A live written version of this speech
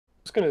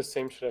just gonna do the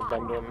same shit I've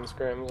done doing in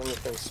scrims. I'm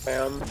just gonna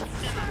spam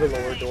the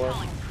lower door.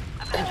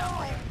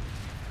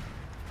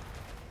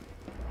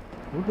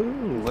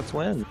 Woohoo! Let's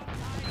win.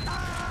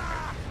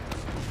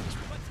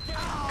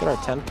 Get our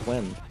 10th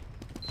win.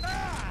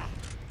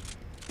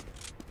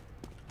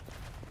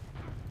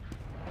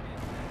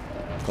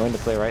 Going to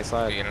play right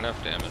side. If you get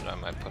enough damage, I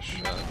might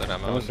push the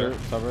demo.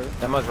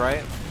 Demo's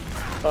right.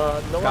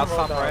 No Got one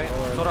top rolled right.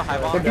 down. Sort of high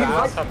bomb.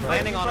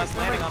 Landing on us,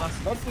 landing on us.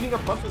 I'm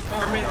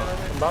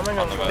bombing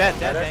on the Dead,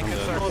 thank you,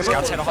 sir.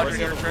 Scouts hit 100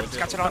 here.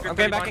 Scouts hit 100. I'm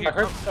going back in. I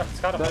heard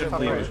Scott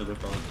 100.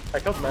 I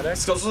killed medic.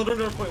 Scouts hit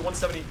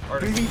 170.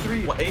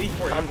 3v3.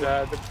 84. I'm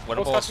dead.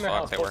 Winnable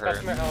fuck, they were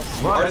hurt.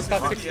 Grant's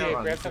got 68.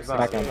 Grant's got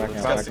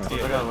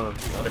 68.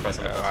 Back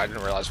in. I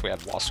didn't realize we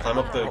had lost. Climb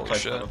up the Holy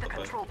shit.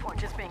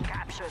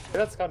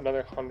 That's got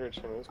another 100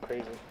 shit. It was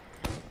crazy.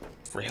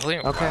 Really?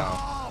 Okay.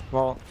 Wow.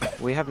 Well,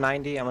 we have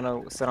 90. I'm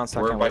gonna sit on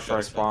second wait for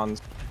our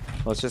spawns.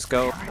 Let's just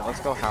go.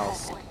 Let's go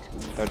house.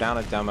 They're down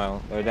a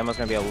demo. Their demo's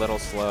gonna be a little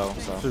slow.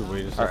 So.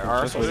 Are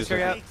our soldiers here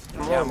yet?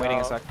 Yeah, I'm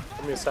waiting a sec.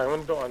 Give me a sec. I'm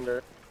gonna go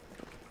under.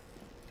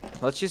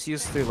 Let's just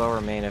use through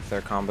lower main if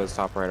their combo's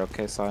top right.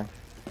 Okay, Si.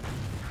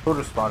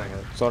 Soldier spotting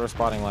it. Soldier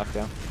spotting left.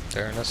 Yeah.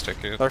 They're in a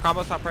sticky. Their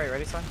combo's top right.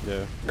 Ready, Si?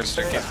 Yeah. They're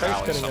sticky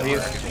valley somewhere.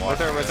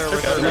 With her.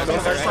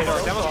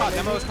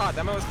 Demo's caught.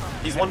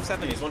 He's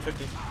 170. He's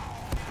 150.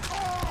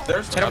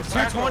 There's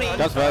 220.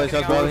 That's Valley. I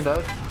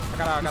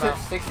got out.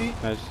 60.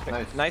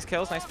 Nice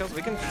kills.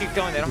 We can keep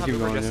going. They don't have to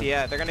go just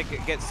yet. They're gonna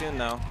get soon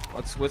though.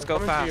 Let's go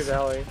fast.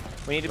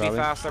 We need to be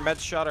fast. Their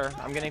med's shutter.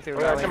 I'm getting through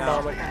valley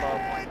now.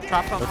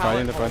 Trapped on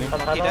pallet. They're fighting.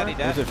 He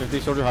dead. Is it 50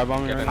 soldier high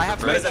bombing right now? I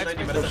have I'm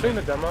shooting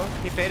the demo.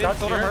 He faded.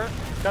 Soldier hurt.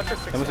 Got your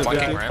 60.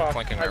 Flanking ramp.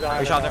 Flanking I ramp. died.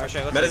 We shot them. Let's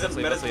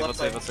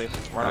leave.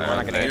 We're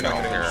not gonna You're get not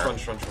it. gonna Run.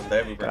 They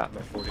have a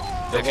 40.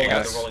 If you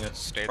guys rolling it.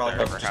 stayed there,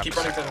 Just keep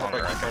running to the right.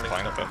 Keep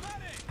running to the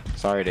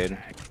Sorry, dude.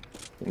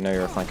 Didn't know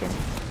you were flanking.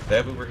 They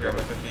have Uber here at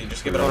 50.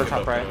 Just give it Soldier over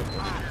top right.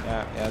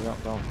 Yeah.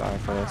 Don't die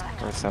for this.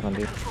 We're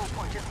 70.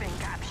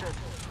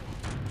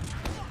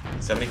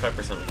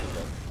 75%.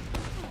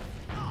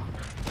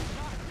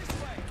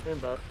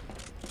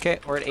 Okay,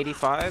 we're at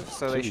 85,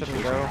 so they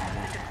shouldn't go.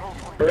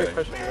 Very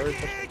pushing.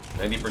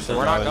 90%.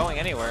 We're not going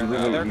anywhere.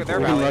 They're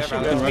valley.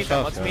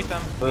 Let's meet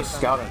them. Let's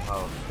scout in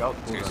house. Scout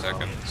 2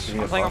 seconds.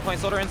 I'm playing.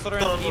 Soldier in.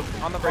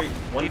 Deep on the right.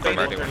 One I'm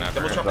ready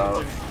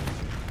whenever.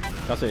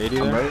 That's an 80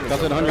 there.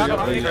 That's an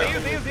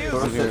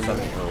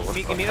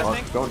 100. Meet us,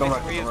 Nick?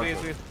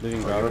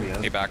 Leaving Valley.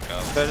 He backed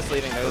up. They're just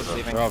leaving.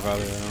 They're all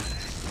Valley right now.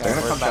 They're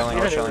gonna come back.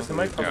 We're chilling.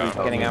 Yeah.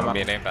 Getting ammo.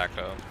 Me ain't backed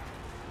up.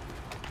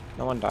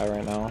 No one die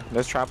right now.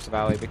 There's traps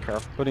valley. Be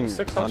careful. Putting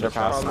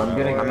Underpass. I'm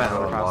getting I'm at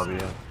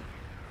underpass.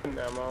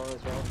 Ammo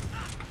as well.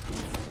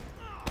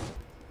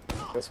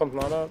 This one's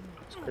not up.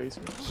 It's crazy.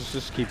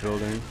 Just keep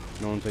building.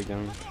 No one take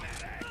down.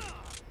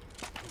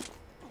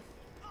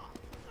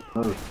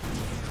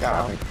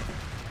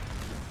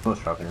 No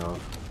trapping off.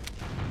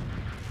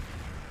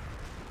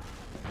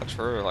 That's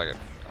for like,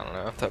 I don't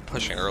know, if they're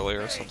pushing early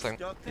or something.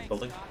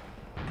 Building.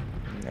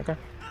 Okay.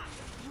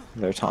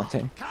 They're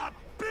taunting.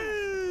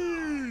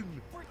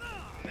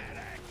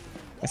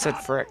 I said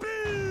frick.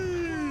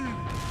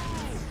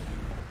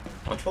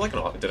 Watch for like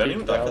an. Did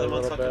anyone die for them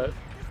on second?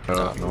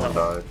 No one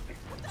died.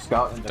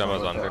 Scout and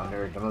Demo's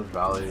under. Demo's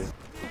Valley.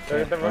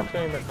 They're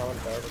rotating the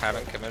contact.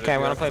 Haven't committed. Okay,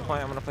 I'm gonna yet. play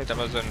point.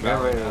 Demo's in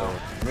valley now.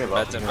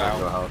 Med's in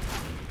valley.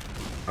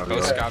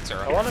 Those scouts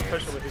are I want to up.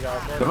 push it with you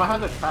guys. Demo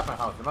has a trap in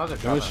house.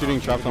 Demo's shooting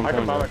traps on I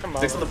can point. bomb.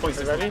 6 on the point. You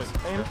 6 on the ready?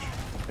 point. Aim.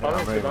 I'm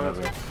ready Bomb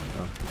whenever. it.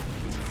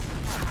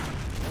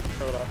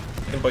 Throw it up.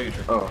 I can buy you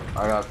trick. Oh,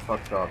 I got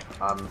fucked up.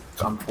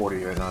 I'm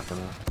 40 right now.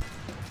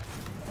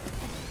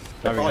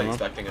 They're probably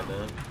expecting it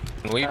then.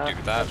 When we do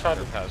that, try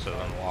to- they're passive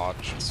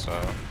unwatched, so.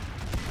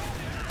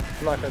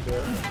 I'm not gonna do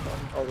it.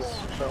 I'll just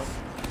show.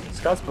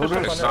 Scott's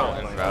pushing They're on still now.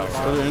 in valley.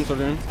 Soldier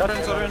in. Scott's in.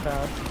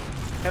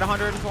 Hit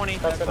 120.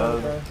 Scouts in.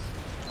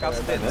 Scouts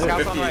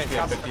on right.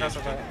 Scouts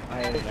on right.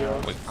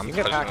 Wait, I'm You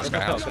get pushing packed. this guy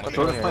house.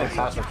 Soldier's playing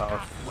passive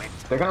house.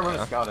 They're gonna run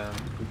a scout in.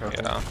 Be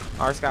careful. Yeah.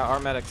 Our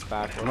medic's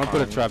back. I'm gonna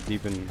put a trap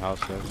deep in house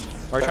though.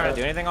 Are we trying to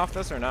do anything off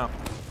this or no?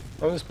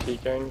 I'm just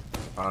peeking.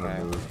 I don't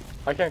know.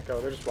 I can't go.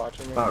 They're just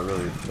watching me. Not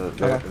really.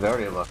 They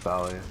already left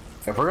Valley.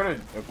 If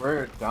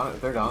they're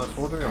down this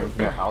soldier and we can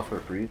get house for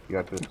free, you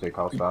got to take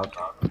house fast.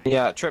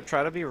 Yeah, Trip,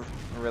 try to be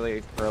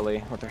really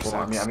early with their Well,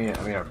 sacks. I mean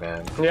our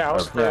band. Yeah, I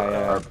was Yeah,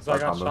 yeah. So I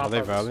got combo. shot Are they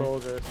by the Valley?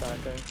 soldier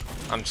stacking.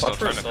 I'm still Watch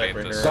for trying to a sniper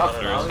bait here. this. Stop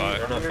They're Valley. not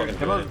fucking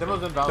Demo's good. in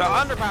The Valley.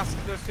 underpass,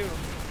 there's two.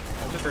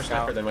 Just for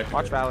sniper, they might be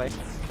Watch good. Valley.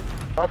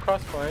 I'll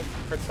cross point.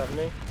 Hurt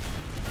 70.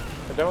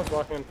 The demo's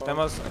walking in point.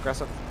 Demo's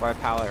aggressive by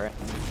pallet, right?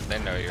 They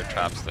know your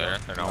trap's there.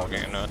 They're not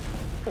looking into it.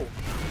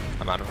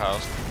 I'm out of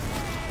house.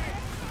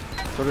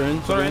 Soldier in.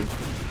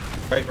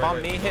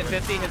 Bomb me, hit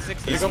 50, hit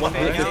 60. He's Go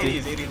 150. fading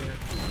He's 80.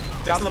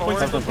 out. On the point.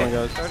 That's on point,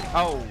 guys.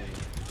 Oh!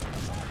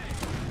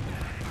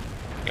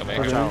 You'll make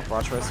Watch it. out,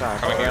 watch for the sack.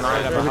 Coming Okay, in.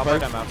 help our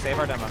demo, save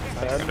our demo.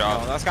 Good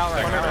job. Let's go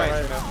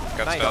right.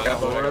 Got Nice.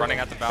 spelled. Running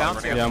at the valve.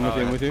 Running Yeah, at I'm the with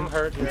you. I'm valve. with you. I'm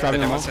hurt. I'm Yeah.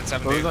 trapping them Demo's all. hit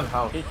 70. Soldiers on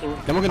house. Peeking.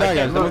 Demo can die,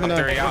 guys. Demo can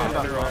Under, die.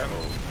 yeah.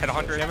 Hit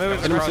 100. Yeah, move it.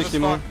 Hit him 60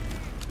 more.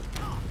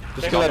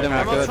 Just kill that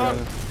demo, kill that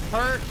demo.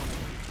 Hurt.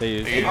 They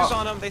use They used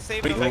on him, they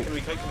saved him. Can we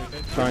take?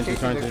 Trying They're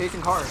to.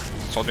 chasing cars.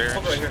 Soldier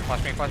right here.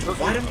 Flash me, flash me.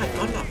 Why did my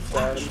gun not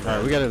flash?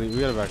 Alright, we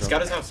gotta back up.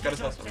 Scout his house,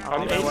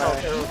 I'm gonna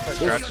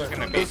Scratch is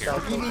gonna be here.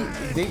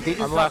 They just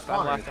I'm got left,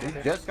 spawners.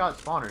 They just got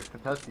spawners.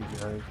 Contest these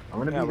guys. I'm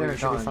gonna be there in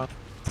time.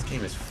 This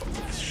game is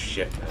fucking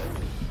shit, man.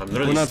 I'm We're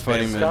literally not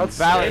fighting, man. Scouts.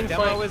 Valley,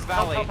 demo is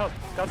Valley. Help.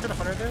 Scouts at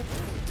 100 there.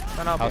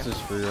 House is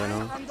free right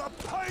now.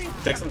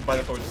 Take some by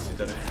the forward.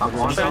 I'm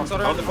on Soldier, down.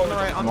 soldier, on the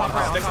right, on top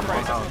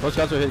right. Both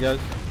scouts are hit, guys.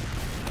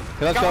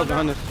 Kill that scout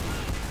behind us.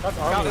 That's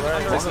Scout army, is right?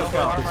 under That's us.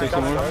 scout.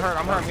 I'm hurt,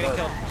 I'm getting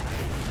killed.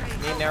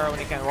 Need narrow when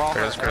you can. We're all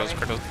hurt. Crittles.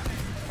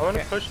 I want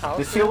to push house.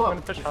 Just here. heal I up.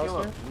 want to push Just house heal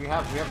up. here. We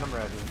have number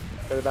right here.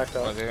 They're back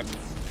up. Yeah,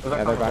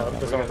 they're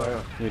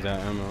back. Need that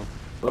ammo.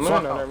 I'm moving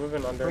under,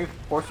 moving under.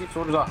 4 seat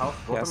soldiers out house.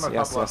 Both of them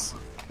are top left.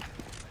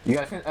 You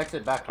guys can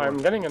exit back. I'm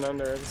getting an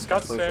under.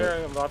 Scout's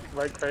there and left,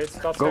 right crate.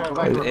 Scout's Go, there.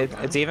 go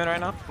back. It's even right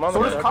now? I'm on the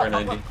Soldiers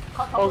right.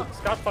 cut. Oh,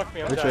 Scout fucked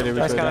me. I'm We dead. traded,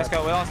 Let's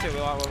go. We lost it.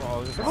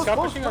 Scout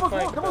pushing our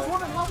flank.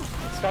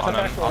 Scout's on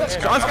back row. On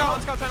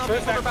Scout, trying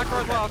to shoulder back row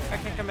as well. I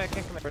can't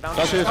commit. We're down.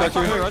 Touch here.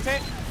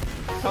 Rotate.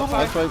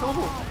 That's right.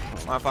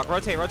 Oh fuck,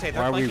 rotate. Why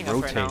They're are we flanking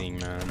us right now. rotating,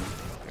 man?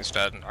 He's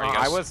dead. Are you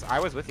guys? I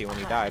was with you when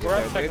you died. We're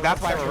at second, That's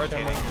why second, we're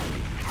rotating.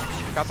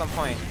 Got some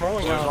point.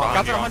 Rolling Blue's out. behind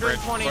Got you to on bridge.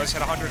 120. Blue's hit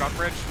 100 on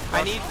bridge.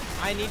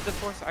 I need the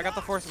force. I got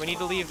the force. We need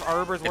to leave. Our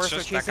Uber's worse. They're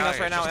just that chasing us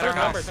guy, right now. it's In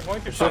our just that house. I'm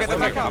going through Okay, they're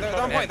back out.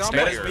 They're on point. They're on Stay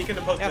point. here. Weak in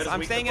the post. Yes,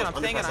 I'm staying in.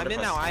 I'm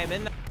in now. I am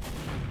in.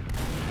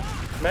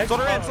 Meg,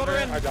 Soldier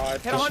in. I died.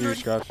 Hit Just 100. use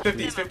scouts.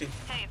 50, he's 50.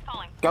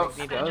 Go.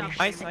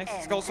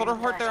 Nice. Go soldier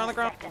heart there on the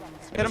ground.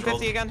 Hit him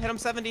 50 again. Hit him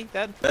 70.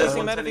 Dead. That is Let's see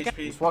him 110 med if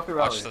he HP. Just walk through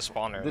Watch rally. the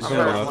spawner. This I'm is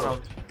gonna our go.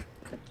 left.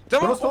 can.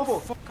 Go, go.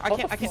 Fuck. I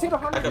can't. Back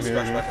up,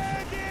 back up.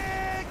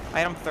 I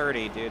hit him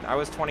 30, dude. I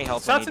was 20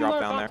 health when Scout's he in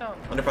dropped low, down drop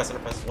there. down.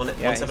 Underpress.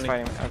 Yeah, he's 170.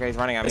 fighting. Okay, he's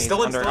running at me. He's He's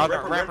still in, under. still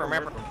in.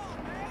 Ramp.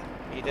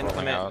 He didn't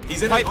come in.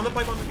 He's in Pipe. on the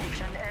pipe on the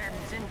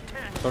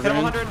Hit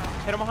him 100.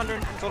 Hit him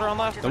 100. Soldier on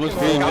left. Someone's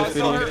feeding, Scout he's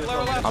is lower feeding.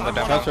 left. On the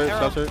demo.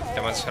 Scouts hurt.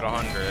 Demon's hit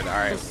 100.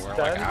 Alright, we're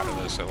like out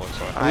of this, it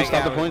looks like. Can we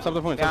stop the point? Stop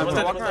the point. Yeah, Stop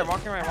the I'm point.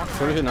 walking right.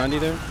 Soldier hit 90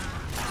 there.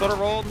 Soldier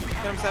rolled. Hit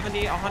him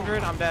 70,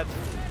 100. I'm dead.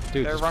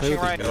 Dude, They're just play rushing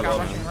with right. this Scout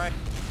guy. rushing right.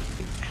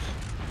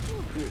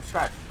 Dude,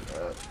 scratch.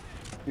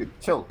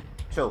 Dude, chill.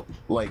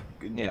 Like,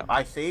 Yeah.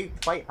 I say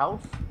fight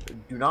house.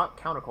 Do not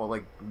counter call.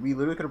 Like, we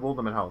literally could have rolled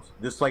them in house.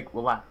 Just like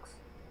relax.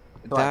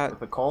 If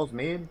the call's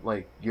made,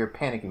 like you're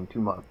panicking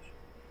too much.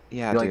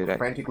 Yeah, You're dude. like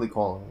frantically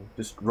calling.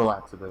 Just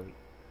relax a bit.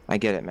 I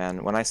get it,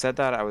 man. When I said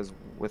that, I was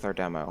with our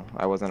demo.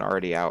 I wasn't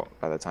already out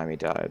by the time he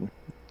died.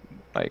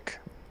 Like,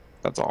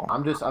 that's all.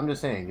 I'm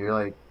just saying.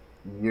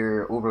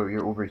 You're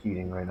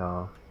overheating right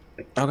now.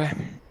 Okay.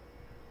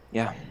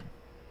 Yeah.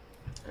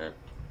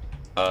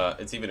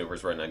 It's even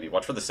Ubers. We're at 90.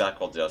 Watch for the sack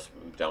while just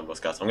move down with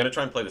Scouts. I'm gonna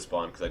try and play the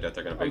spawn because I doubt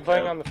they're gonna break. I'm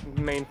playing on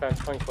the main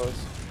fence, playing close.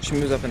 She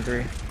moves up in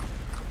 3.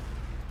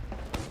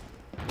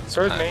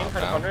 Sir's main,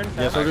 100.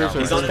 Yeah, Soldier's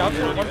He's on Scout's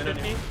it. at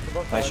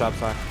 150. Nice shot,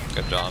 Sai.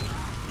 Good job.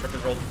 Triple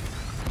rolled.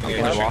 I'm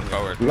gonna pushing walk.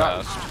 forward We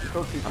got.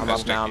 fast. I'm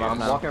up now. I'm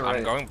walking I'm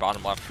right. going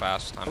bottom left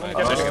fast. I'm Coming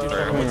gonna right. just get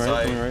through. Coming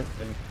right.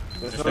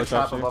 There's Just no make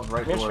trap above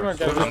right Make sure door. we're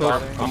getting Soldier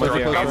close. I'm with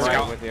you. Scout, I'm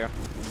scout. right with you.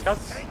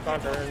 Scout's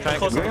under. Trying to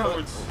close get to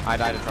forwards. I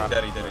died at drop.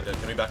 Dead.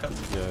 Can we back up?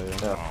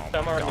 Yeah.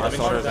 I'm already God,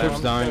 Soldier's down.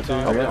 Tip's dying too.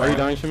 I'm Are you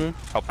dying, Shimu?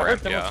 Help I heard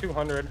ramp, them yeah. with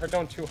 200. Her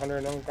down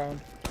 200 on the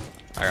ground.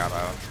 I got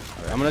out.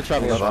 I'm gonna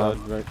trap left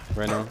side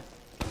right now.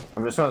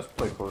 I'm just gonna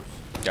play close.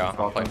 Yeah,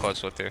 I'm playing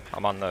close with you.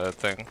 I'm on the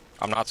thing.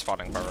 I'm not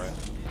spotting far right.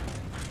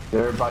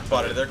 They're by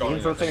Spotted. They're going.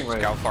 Team's rotating right.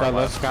 Scout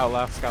far Scout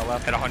left. Scout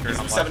left. Hit 100.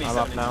 I'm 70, left.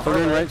 I'm up now.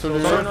 Soldier in right. Soldier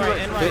in Soldier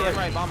right. in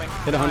right, bombing.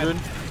 Hit 100.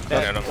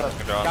 Hit him.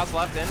 Good job. Scouts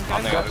left in.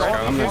 On the Guys, other scout.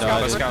 I'm gonna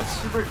die. Scouts.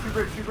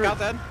 Scout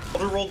dead.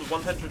 Soldier rolled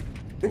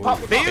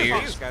 100. They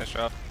use, Use, guys.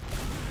 shot.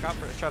 Scout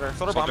for shutter. Soldier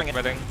Soldier bombing it.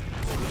 committing.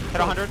 Hit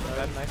 100.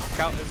 Dead, nice.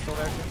 Scout is still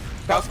there.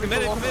 Scout's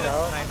committed.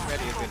 Nice,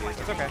 ready, good.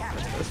 It's okay.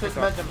 Let's just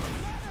mention.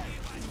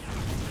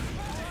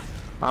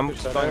 I'm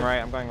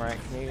going right.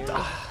 Can you...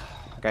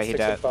 Okay, he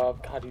dead. God,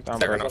 you They're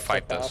They're gonna gonna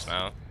fight this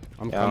now.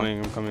 I'm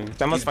Yeah. coming.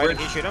 Demo's He's fighting.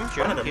 bridge. You shoot him.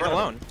 Run him, He's run him.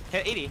 alone.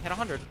 Hit 80. Hit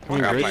 100.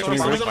 Coming got right. fight. Coming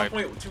Soldier right. Soldiers on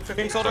point.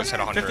 250. Soldiers hit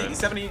 100. 50.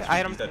 70. I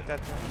hit him. He's dead. Dead.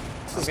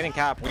 I'm getting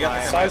capped. We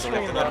got the Bye. side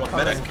screen.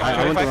 Medic.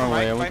 I went the wrong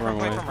way. Fight from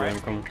Yeah, right.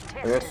 I'm coming.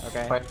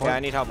 Okay. Yeah, I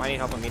need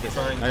help. immediately.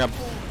 Trying. I got.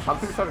 I'm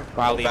too sure.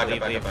 Wow, Back up, leave.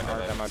 back up, back up, Our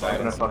back demo up. I'm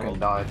gonna died. fucking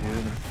die,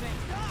 dude.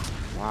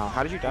 Wow,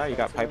 how did you die? You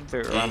got piped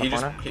through around He the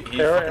just corner? he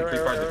fucking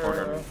pre-fired the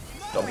corner.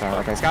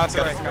 Okay, Scouts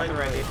to right.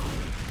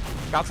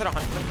 Scouts at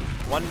 100.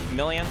 1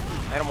 million.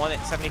 I hit him 1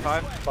 at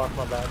 75. Fuck,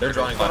 my bad. They're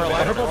drawing Soldier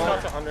left. left.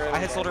 Scouts 100. I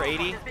hit Soldier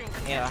 80.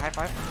 Yeah, high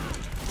five.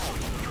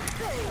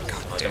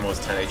 Demo was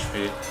 10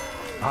 HP.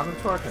 How many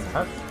to our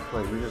contest?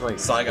 Like, we just like.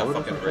 Sai got load or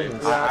fucking something?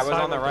 raped. I was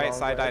Side on the went right wrong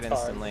side, way. died It's fine,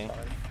 instantly.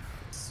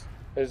 it's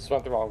fine. It just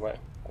went the wrong way.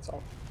 That's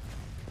all.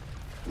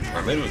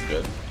 Our mid was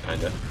good,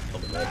 kinda.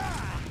 Killed the mid.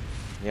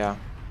 Yeah.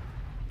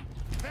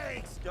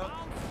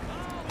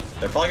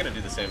 They're probably gonna do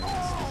the same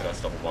stupid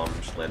ass double bomb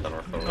and just land on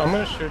our phone. I'm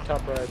gonna shoot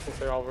top right since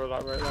they all rolled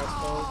out right last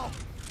time.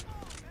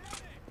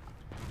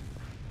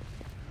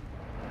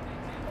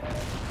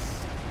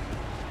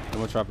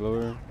 gonna trap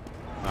lower.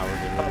 Nah, we're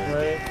good. Top We're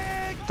good.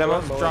 right.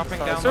 Demo's dropping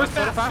down. So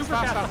Fast, fast,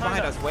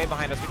 behind us, way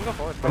behind us. We can go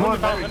forward. Come on,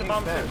 Bomb, man.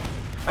 bomb.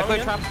 I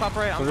clear trap top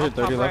right. I'm Soldier top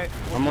 30 right.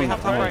 left. I'm We on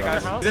have the top right,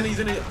 guys. He's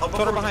in it.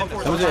 Shoulder behind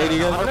us. Someone's at 80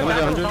 guys. Someone's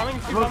at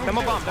 100.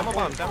 Demo bomb, demo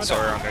bomb. Soldier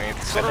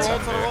underneath. Shoulder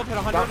rolled, hit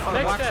 100 on the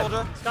black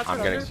soldier.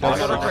 I'm getting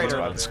Soldier bombed crater.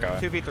 by the sky.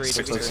 2v3.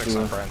 66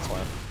 on Brent's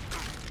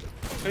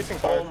left. Chasing Oh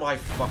forward. my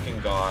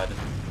fucking god.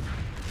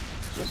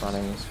 Just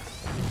running.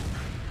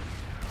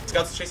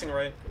 Scouts chasing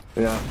right.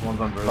 Yeah, one's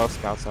on bridge. Both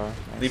scouts are.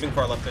 Leaving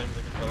far left in.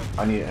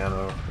 I need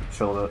ammo.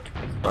 Chill it.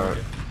 Alright.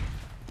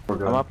 We're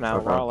good. I'm up now.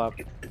 We're all up.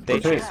 They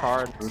Rotate. chase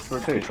hard. Let's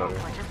rotate each other.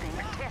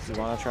 You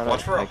wanna try to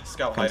Watch for a like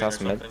scout hiding or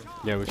contest mid? something.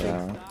 Yeah, we should.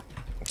 Yeah.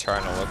 I'm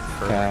trying to look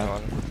for Yeah.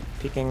 one.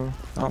 Peeking.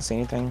 I don't see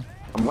anything.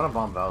 I'm gonna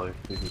bomb Valley.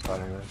 He's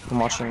fighting there. I'm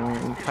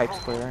watching pipes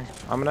clear.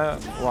 I'm gonna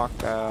walk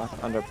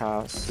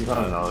underpass. He's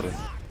on an alley.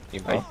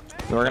 EBay.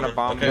 We're gonna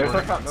bomb. Okay, There's no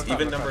we're top, no top,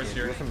 even no top. numbers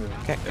here. You guys can move.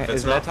 Okay, If is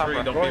it's med not top three,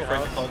 right? don't be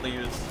afraid to call the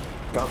use.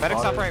 Medic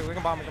top right. We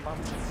can bomb. We can bomb.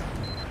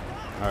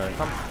 Alright.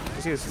 Come.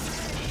 Just use.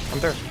 I'm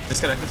through.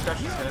 Disconnect,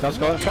 scratch, Let's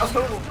disconnect.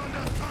 go.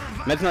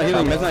 Med's not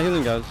healing. Med's not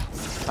healing, guys.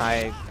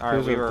 Alright,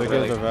 we were The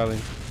really. kills are Valley.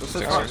 This is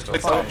Six hard. are still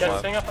It's five all- Yeah, left.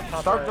 staying up on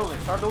top Start right. building.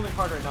 Start building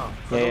hard right now. Start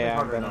Yeah, building yeah,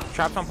 hard I'm right gonna. now.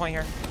 Trapped on point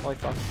here. Holy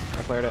fuck.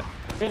 I cleared it.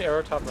 Give me an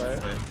arrow top right.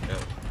 Yeah.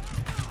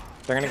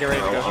 They're gonna get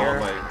ready to go Oh here.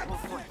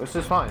 my. This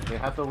is fine. They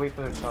have to wait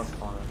for their stuff to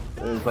spawn.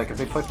 It's like if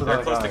they push the They're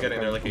other close to guy, getting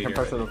there, like they 80 can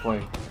pressure right. the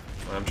flank.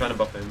 I'm trying to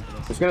buff in.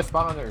 It's gonna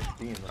spawn on their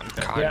beam. I'm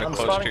Yeah, kinda I'm close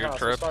to spotting your house. I'm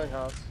trip. spotting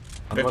house.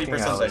 I'm looking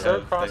 50% at they it. Third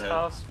have. cross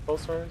house.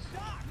 Both swords.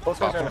 Both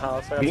swords are in the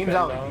house. I got Beam's scanned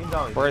out. down. Beam's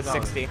out. We're at beam's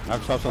out. 60. I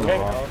have shots on I'm the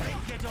getting wall.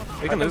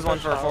 out. We can lose one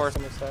for a House force.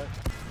 on this side.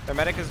 Their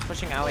medic is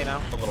pushing alley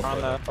now. little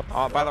On the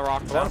further. by the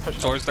rock. I wanna push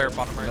Swords there,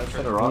 bottom right. Let's hit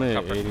a trip. rock. Only at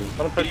Upper. 80. I'm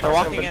gonna push They're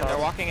house, walking I'm in. push They're house.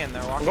 walking in.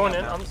 They're walking I'm going in.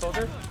 in. now. I'm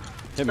soldier.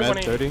 Hit Med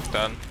 20. 30.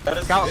 Done. That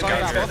is Scouts, Scouts, both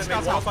scouts,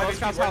 scouts house. Both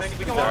scouts house.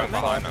 We can They're walk on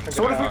next. fine.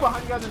 So what if we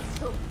behind you guys?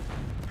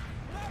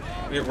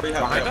 Where you Behind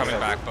They're us? coming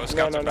back. Both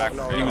scouts are back.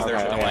 no, He was there.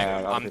 Okay, Okay, yeah,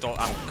 I'm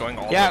going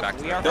all the way Yeah,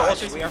 back. we are They're all fine.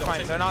 chasing, We are they're fine.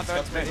 chasing. They're not.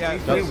 Scouts Yeah,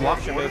 chasing. They just walk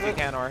should move if you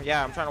can. Or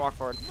yeah, I'm trying to walk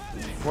forward.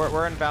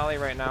 We're in valley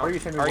right now. Where are you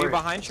saying Are you where?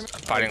 behind Shimon?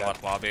 Fighting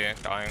left lobby,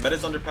 dying. That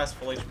is underpass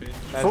full HP.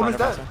 That's Soldier's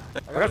underpass.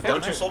 dead. I got a Down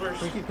fail. two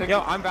soldiers. We keep picking.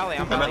 Yo, I'm valley.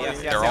 I'm valley. Yes,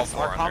 yes, They're all yes.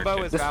 four Our combo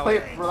under, is Just valley.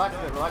 play. Relax a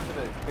bit. Relax a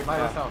bit. They might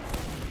have out.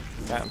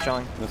 Yeah, I'm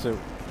chilling. That's it.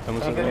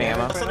 Someone's Okay. Any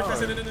ammo? That's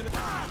underpass. In.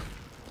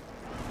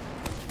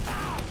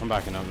 I'm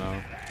backing up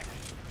now.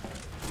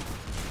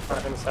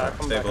 Back in the sack.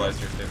 I'm back in. Stabilize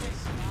your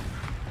stables.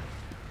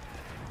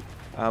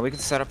 We can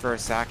set up for a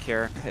sack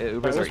here. Ubers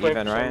I'm are just waiting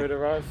even, for somebody right? to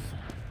arrive.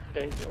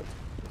 Thank you.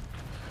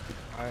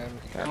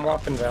 I'm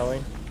walking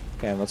valley.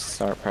 Okay, let's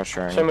start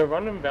pressuring. Shimmy,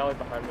 run in valley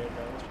behind me again.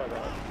 Let's try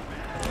that.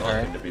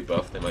 They need to be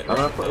buffed. They might. I'm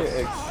gonna play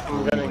I'm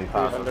extremely getting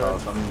passive 300.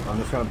 house. I'm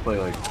just gonna play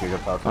like giga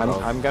passive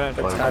house. I'm gonna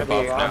Like, try to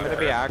be. I'm gonna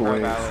be aggro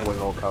swing valley.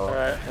 all power.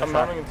 Alright, I'm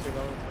mounting in 2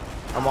 mounting.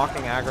 I'm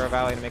walking aggro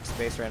valley to make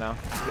space right now.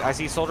 I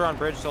see soldier on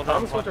bridge. Soldier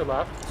on Tom soldier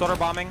left. Soldier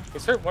bombing.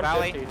 He's hurt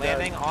Valley 150.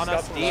 landing on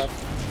us Scouts deep.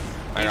 left.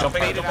 I got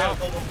Jumping, Faded jumping, out.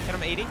 hold on. Hit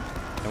him 80.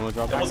 And we'll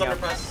drop That back. was Yeah.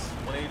 underpass.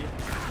 180.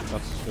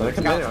 That's They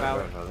can Scouts manage out.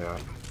 it,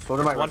 yeah.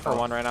 Soldier might One run for south.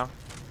 one right now.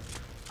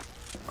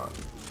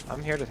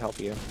 I'm here to help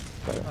you,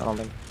 but I don't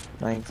think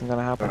anything's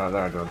gonna happen. They're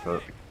not doing it. Do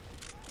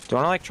you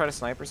wanna like try to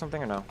snipe or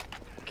something or no?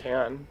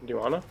 Can. Do you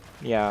wanna?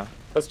 Yeah.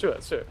 Let's do it.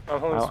 Let's do it. I'm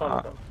holding spawn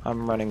with them.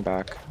 I'm running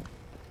back.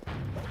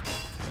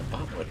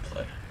 Bomb would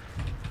play.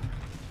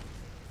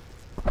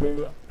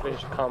 Move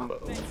fish combo.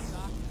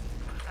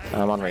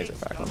 I'm on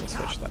Razorback. Let me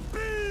switch that.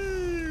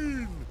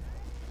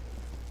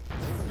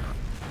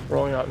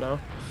 Rolling out now.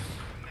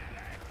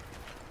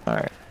 All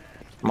right.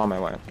 I'm on my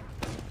way.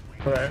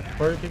 Alright,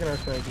 where are you picking our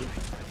sniper?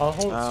 I'll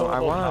hold I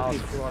solo wanna house be-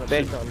 if you want to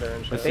they- shoot down there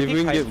and Let's shit. see if we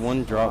can They get keep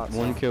one drop, lots,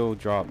 one so- kill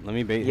drop. Let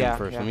me bait Yeah, him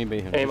first. yeah. Let me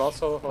bait him. Aim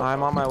also hold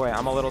I'm on my way.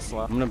 I'm a little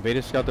slow. I'm gonna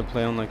beta scout the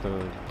play on like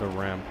the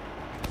ramp,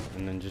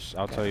 and then just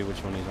I'll tell you which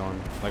one he's on.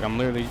 Like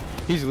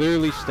he's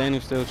literally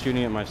standing still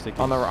shooting at my stick.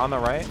 On the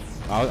right.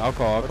 I'll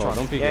call. Which one?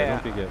 Don't peek Yeah, it. yeah.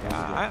 Don't peek it. Don't peek it.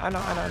 I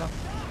know.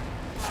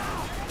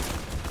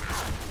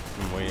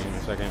 I'm waiting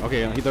a second.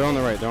 Okay, they're on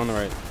the right. They're on the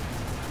right.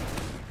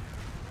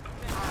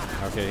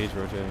 Okay, he's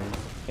rotating.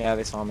 Yeah,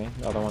 they saw me.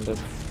 The other one did.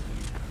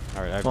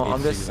 All right, I have Well, 8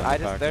 I'm just. seconds on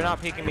the pack They're now.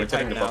 not peeking me We're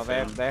taking tight the now.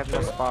 buff They have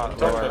no spot.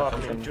 Don't lower.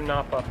 buff me. Do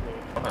not buff me.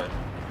 Okay.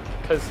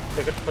 Because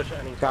they could push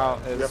any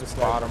Scout time. We have a is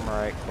sniper. bottom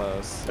right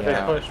close. If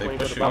Yeah. they push, They when you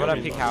go push to you. I'm bottom,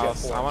 gonna you peek get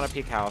house. forced. I want to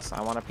peek house.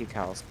 I want to peek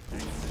house.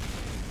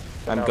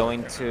 I'm now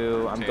going we're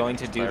to. I'm going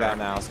to do that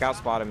now. Scout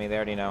spotted me. They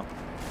already know.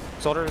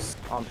 Soldier's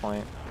on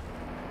point.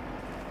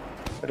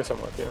 I guess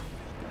I'm with you.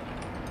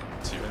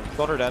 See you, man.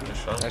 Soldier dead. Good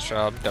shot. Nice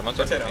job. Demo's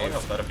Rotate, I'll underneath.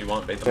 help that if you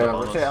want. Bait them Yeah, up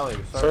on rotate us. alley.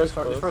 Sorry, Just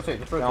close. rotate.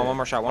 Just rotate. No, one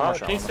more shot. One more shot.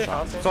 Can you One stay more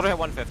shot. housing? Soldier hit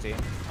 150.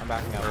 I'm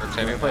backing up.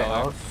 Rotating Play valley.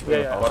 house. Yeah,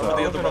 yeah. What about the I'll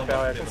other open up bomb?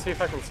 valley. I can see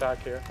if I can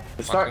sack here.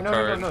 Just start. Fucking No, no,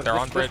 no, card. no. They're on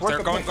just bridge. work They're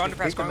the going flank.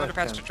 underpass. Take the Going underpass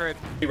next to trade.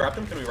 Can we wrap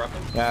them? Can we wrap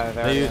them? Yeah,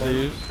 they're. They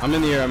use. I'm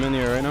in the air. I'm in the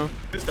air right now.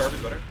 Good start is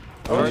better.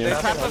 Oh, They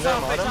yeah. trapped us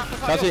out. They trapped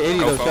us out. That's at 80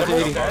 Go though. That's at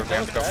forward. 80. Go forward. We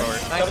have to go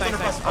forward. Nice, nice,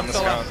 nice. I'm On the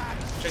still up. scout.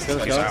 Chase Go,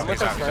 this go. guy.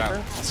 He's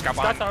out. Scout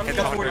behind. Hit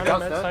the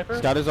 100.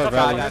 Scout is our I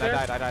Valley.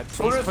 died. He's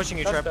pushing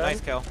you, Trip. Nice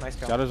kill.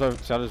 Scout is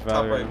Valley.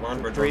 Valley. Right, we're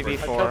on bridge.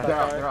 3v4. They're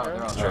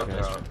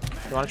out.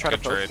 You wanna try to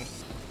Good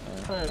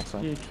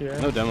push?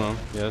 trade. No demo.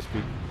 Yeah, that's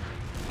peak.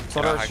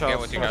 Soldier I can get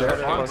with you guys.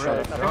 Soldier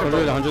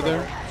hit 100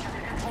 there.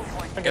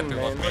 Get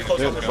through with me.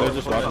 They're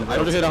just watching.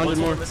 Soldier hit 100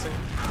 more.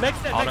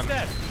 Next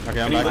dead.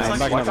 Okay, I'm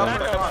backing up.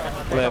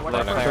 Left,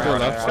 Soldier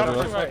left.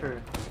 Soldier left.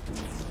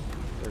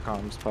 Here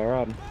comes play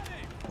rod.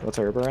 What's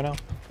our Uber right now?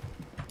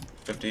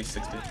 50,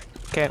 60.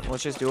 Okay,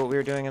 let's just do what we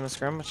were doing in the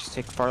scrim. Let's just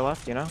take far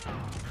left, you know?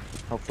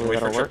 Hopefully Wait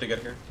for that'll Trip work. to get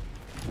here.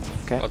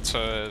 Okay.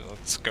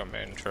 Let's go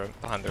main Trip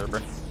behind the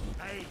Uber.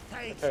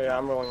 Okay, yeah,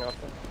 I'm rolling up.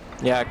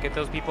 Yeah, get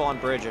those people on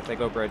bridge if they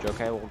go bridge,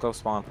 okay? We'll go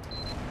spawn.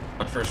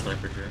 Not first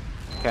sniper here.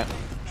 Okay.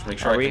 Just make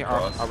sure Are I we can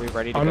cross. are we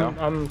ready to go?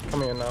 I'm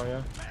coming in now,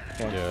 yeah.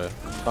 Okay. Yeah.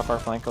 Buff our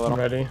flank a I'm little.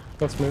 ready.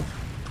 Let's move.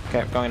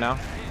 Okay, going now.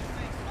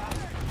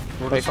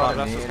 Wait, follow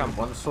us, let's come.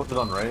 One sorted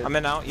on right. I'm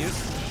in now,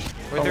 use.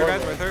 We're through,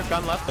 guys, we're through.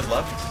 Gun left. His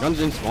left.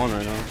 Gun's in spawn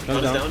right now. Gun Gun's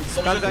is down. down. Someone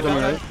Gun's just down,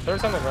 gun gun right.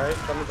 Soldier's on the right,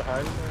 someone's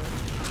behind.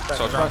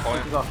 Soldier on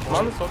point. I'm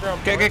on the soldier on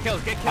Okay, point. get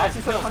kills.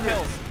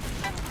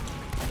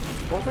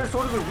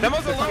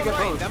 Demo's alone,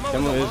 right? Demo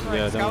Demo's is- alone,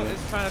 yeah, right? Scout Demo.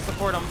 is trying to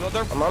support him.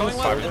 They're I'm on going the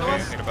left.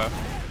 soldier. Need a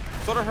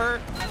buff. Soldier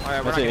hurt. Alright, we're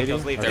That's not it, gonna 80?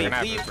 kills. Leave, They're gonna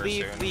have leave, to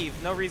leave, pursue.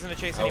 leave. No reason to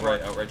chase anymore.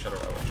 Outright shutter.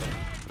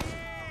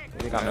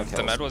 We got no The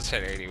kills. med was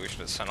hit 80. We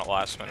should have sent a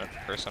last minute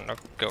person to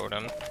goad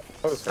him.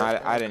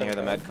 I didn't hear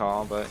the med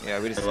call, but yeah,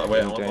 we just Wait, I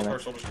didn't want do both our anything.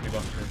 soldiers to be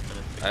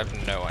buffed. I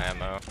have no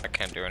ammo. I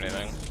can't do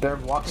anything. They're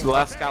walking.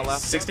 Left, Scout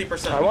left.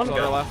 60%. I want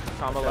Soldier to go. left,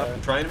 combo left.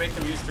 I'm trying to make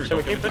them use through. Should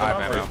we Don't keep give it me I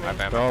on have ammo. I have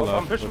They're ammo. all I'm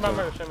left. pushing What's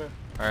by up? Shimmer.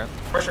 Alright.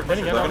 Pressure.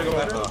 Getting They're hit gonna on go the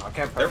back. border. I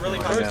can't They're really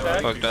press. high.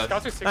 Back. Look, Scouts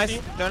are 60. Nice.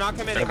 They're not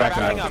committing. They're They're back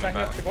backing out.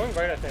 up. They're going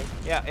right, I think.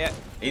 Yeah, yeah.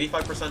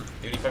 85%.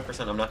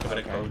 85%. I'm not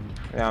committing.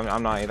 Yeah,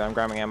 I'm not either. I'm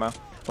grabbing ammo.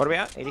 What are we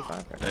at?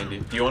 85? 90.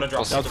 Do you want to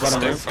drop? Let's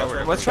bottom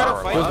right. Let's try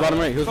to fight. Who's bottom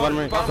right? Who's bottom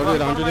right? Soldier hit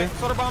 100 there.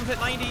 Soldier bombs hit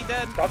 90,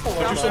 dead. That's a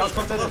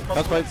low.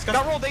 That's right.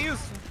 Got rolled, they use.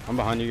 I'm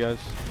behind you guys.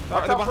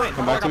 They're behind.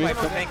 Come back to me.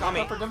 Tank on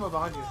me. For demo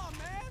behind you.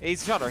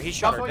 He's shutter. He's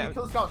Scout, shutter.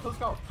 kill Scout.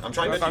 I'm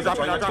trying to I'm use. I'm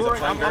trying to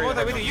use. I'm with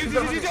it with you.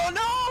 Use.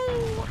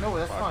 Oh, no! No,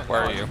 that's fine.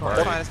 Where are you? Where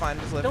It's are fine, you? it's fine.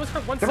 Just live. That was for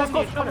Come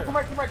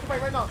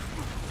 170 right now.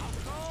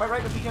 Fight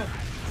right if you can.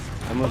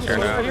 I'm gonna Here start.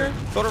 now. here.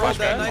 Soldier rolled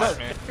dead. Flashbang, Nice.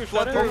 flashbang.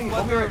 Blood Blow through. me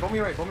Blood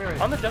through.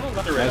 right. On the demo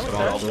left. I'll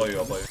Demo's blow dead. you.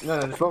 I'll blow you.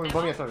 No, just blow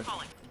me out. Sorry.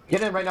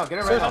 Get in right now.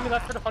 Sir, on me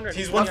left for the 100.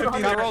 He's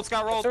 150. Got rolled.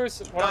 Got rolled. Sir's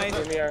one Nice.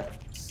 in the air.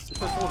 2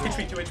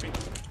 HP. 2 HP.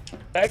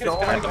 Bag is Go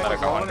back. the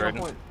medic 100.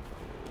 I'm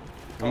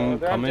they're on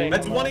coming. Jane.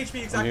 That's 1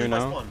 HP exactly. here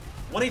Last now. one.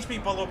 1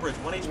 HP below bridge.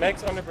 1 HP.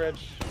 Meg's on the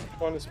bridge.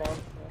 One to spawn.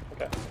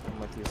 Okay. I'm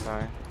with you,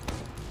 sorry.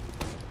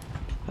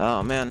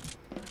 Oh, man.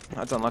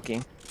 That's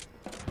unlucky.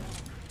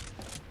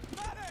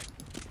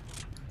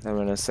 That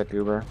went a sick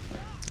Uber.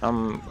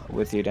 I'm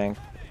with you, Dang.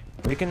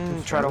 We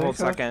can try to hold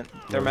second.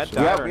 They're med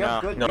Yeah, out or we no?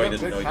 have good. No, we he have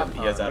doesn't. good No, he cap doesn't. He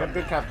time. has We Adam. have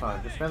good cap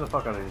time. Just spam the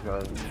fuck out of these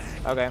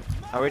guys. Okay.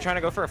 Are we trying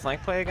to go for a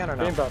flank play again or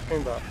no? Clean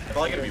buff. I'm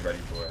probably gonna be ready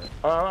for it.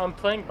 I'm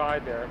playing by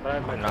there, but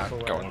I'm I'm not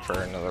going for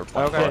another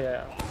point. Okay.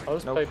 Yeah. I'll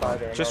just Nope. play by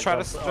there. Just No,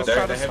 try to that's- just They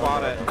try to have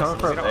spot Uber. it. Coming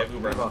for They have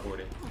Uber at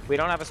 140. We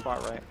don't have a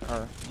spot right.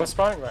 Or We're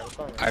spawning right. We're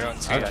spawning right. I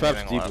don't see I trapped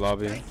anything deep left.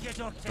 lobby.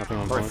 Nothing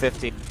on we're point.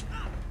 50.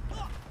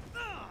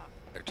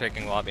 They're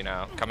taking lobby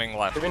now. Coming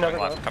left. Did we Coming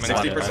never left. go? Coming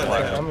left. 60% Coming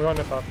left. left. I'm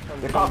running up.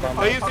 I'm They running pop-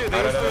 up. They used to.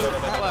 They used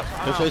to.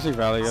 Left. They're chasing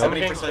Valley, guys.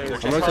 70%. They're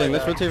I'm chasing. rotating.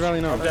 Let's rotate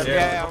Valley now. Yeah,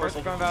 Yeah, we're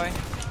going Valley.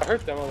 I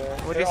heard demo there.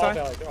 What'd They're you all say?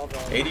 Valley, they're all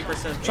Valley.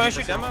 80%. Try to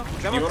shoot demo. Do you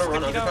Demo. want to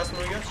run sticky under dog. fast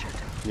when we get?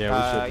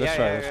 Yeah, we should. Let's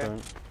try. yeah,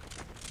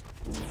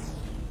 Let's try.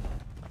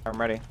 I'm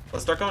ready.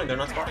 Let's start going. They're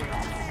not spotting.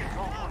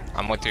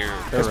 I'm with you.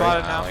 We're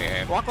spotted now. Alley,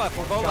 eh? Walk left.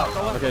 We'll go left.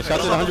 Go left. Okay,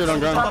 shots at 100 on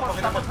ground.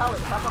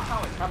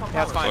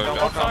 Yeah, it's fine. Blue Don't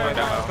dot, walk all the way blue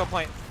down. dot. Let's go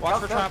point.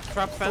 Watch for traps.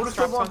 Traps fence.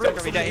 Traps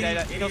fence. He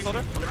dead. Kill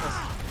soldier.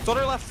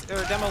 Soldier left.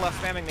 Or demo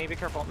left. Spamming me. Be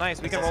careful.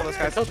 Nice. We can roll this,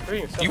 guys. Killed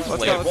three. You So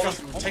played. go,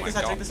 let's Oh Take my this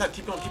out. God. Take this out.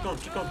 Keep going. Keep going.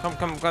 Keep going.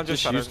 Come.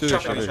 Just shut Just it. do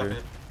Shut the it, shutter shut here.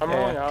 it. I'm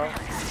rolling out.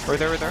 Right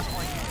there.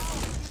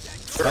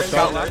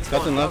 Scout left.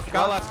 Scout's in left.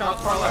 Got left. Got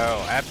far left.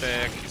 Oh,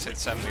 epic. He's hit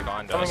 70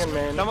 behind Coming us. in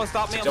main. Demo,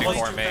 stop me. I'm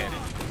 74 late. main.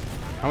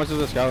 How much is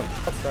the scout?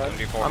 That's bad.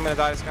 74. I'm gonna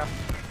die, Scout.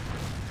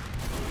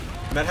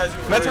 Med has you.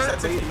 Med's Med is hurt.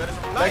 at 60. Med is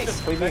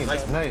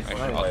Nice. Nice.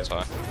 Actually, Nice.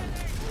 that's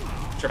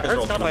Trip I is heard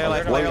rolled. something. Play your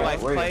life. Play your life.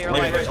 Play your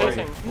Wait, life. wait,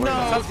 Chasing. No,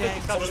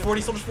 Dang. Soldier's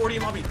 40. Soldier's 40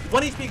 in lobby.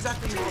 1 HP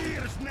exactly in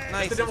lobby.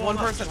 Nice. The demo One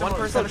left. person. Demo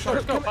One left. person. Shut it,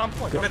 Let's go. Bomb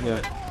point. Commit, Yeah.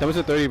 commit. That was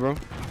at 30, bro.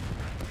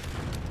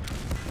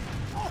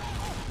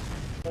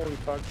 Holy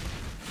fuck.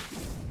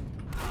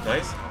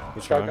 Nice.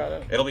 Good Scout try. got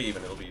it. It'll be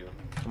even. It'll be even.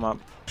 Come up.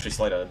 Actually,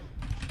 slight ahead.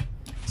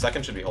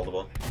 Second should be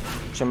holdable.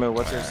 Shimu,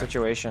 what's your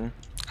situation?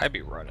 I'd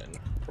be running.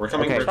 We're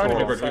coming. Okay, We're coming.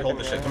 cool. We hold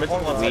the shit. Commit to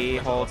the left We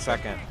side. hold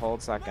second.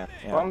 Hold second.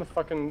 We're on Yeah. the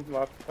fucking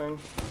left thing.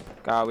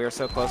 God, we are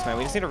so close, man.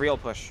 We just need a real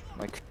push.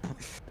 Like,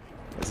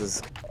 this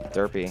is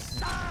derpy.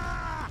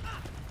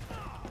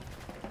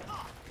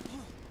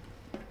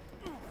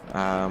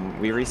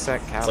 We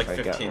reset cap, like I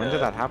guess. 15 When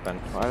did that happen?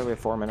 Why do we have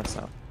 4 minutes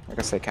now? I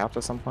guess they capped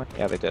at some point?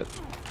 Yeah, they did.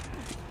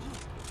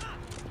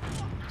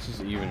 This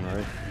is even,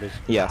 right?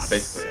 Basically. Yes.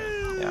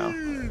 Basically.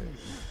 Yeah.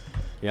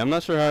 Yeah, I'm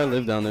not sure how I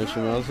lived down there,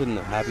 Shimon. I was hitting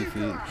the happy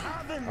feet.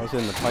 I was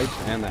hitting the pipes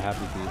and the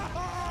happy feet.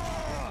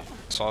 I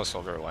saw a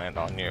soldier land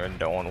on you and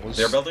no one was.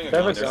 They're building a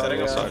gun. They're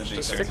setting up Yeah, something.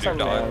 just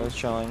 600 I was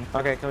chilling.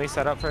 Okay, can we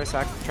set up for a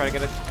sec? Try to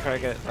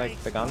get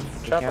like the gun.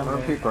 Trap, I'm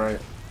gonna peek right.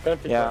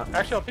 Yeah.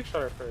 Actually, I'll peek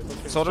shutter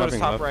first. Soldier is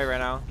top left. right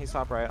now. He's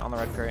top right on the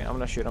red crate. I'm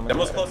gonna shoot him.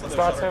 Demo's close to the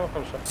Spot shutter. him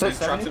from shutter. He's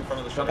trapped in front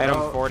of the shutter. Hit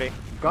him 40.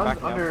 Guns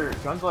Backing under.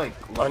 Guns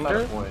like left side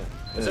of point.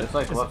 It's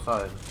like left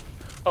side.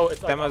 Oh,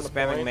 it's like Demo's on the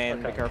spamming point? main.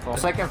 Okay. Be careful.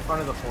 It's like in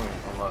front of the point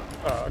on left.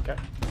 Oh, okay.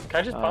 Can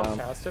I just bomb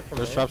past it from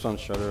There's main? traps on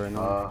shutter right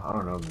now. I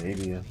don't know,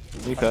 maybe.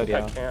 You could,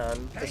 I yeah.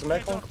 can. Is the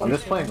mech one close? I'm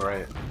just playing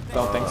right.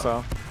 Don't think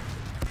so.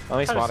 Let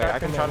me spot it. I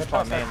can try to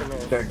spot main.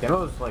 Their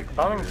demo's like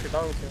Bombing under two.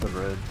 the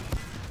red.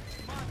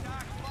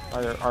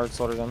 Our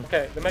soldier them.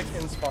 Okay, the mech's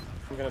in spawn.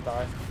 I'm gonna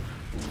die.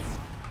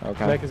 The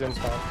Okay. mech is in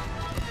spawn.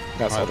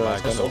 Got soldier.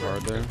 Lag That's so good.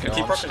 hard there. We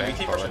keep rushing. We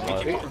keep rushing.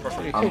 We keep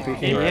pushing. I'm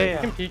peeking Yeah, right. you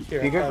can peek here.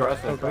 Peek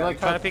aggressive. Can we like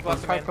Trying to peek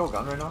left try main. kill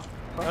gun right now?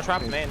 No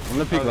trap main. I'm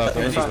gonna peek left.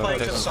 I'm He's gonna peek playing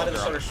left. to the side of the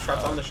shutter.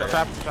 Trapped on the shutter.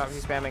 Trap,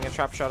 he's spamming a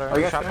trap shutter. Oh,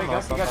 you guys Trap trying him to gun?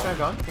 also. You guys trying to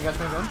gun? You guys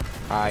trying to gun?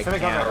 I Trying to gun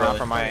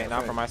can't. right,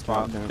 Not from my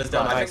spot. It's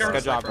down. I Nice. think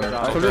Good job. Good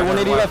job. Soldier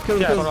 180 left. Kill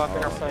him. Yeah, Kill soldier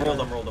him. left, pick up Roll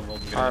them, roll them, roll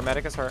them. Our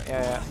medic is hurt.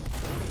 Yeah.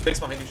 Big's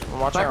behind you. I'm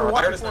watching Sniper our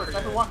walking Sniper forward.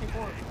 Sniper walking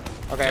forward.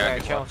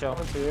 Okay, chill.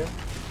 Coming to you.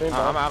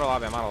 I'm out of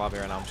lobby. I'm out of lobby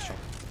right now. I'm just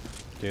checking.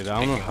 Dude,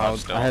 I don't know how.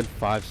 I had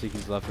 5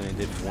 CQs left and it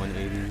did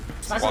 180.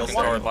 Walking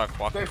forward left,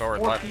 walking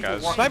forward left,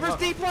 guys. Sniper's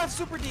deep left,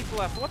 super deep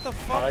left. What the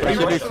fuck? We should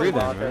do right. 3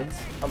 then, right?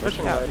 I'm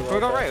pushing Yeah, right. we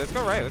go right. Let's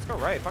go right. Let's go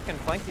right. Fucking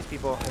flank these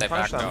people and They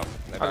punish backed them. up.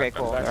 They Okay, backed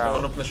cool. up. They're Don't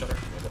out. open the shutter.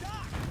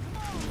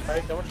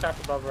 Right, don't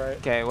trap above right.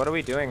 Okay, what are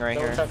we doing right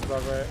Don't here? trap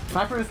above right.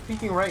 Sniper is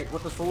peeking right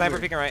with the soldier. Sniper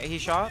peeking right. He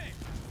shot.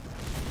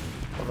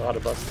 I don't know how to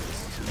bust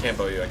this. I can't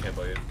bow you. I can't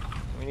bow you.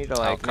 We need to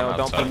like come no,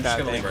 don't outside. peek I'm just that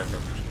gonna thing. leave right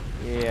from.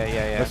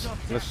 Yeah.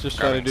 Let's just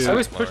try to do. I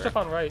was pushed up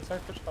on right. Sorry,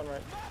 pushed up on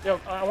right.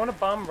 Yo, I want to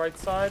bomb right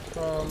side.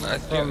 From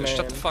Shut the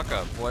main. fuck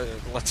up.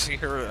 Let's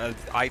hear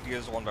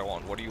ideas one by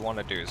one. What do you want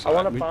to do? I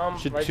want to We bomb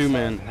should right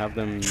 2-man side. have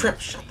them. Trip,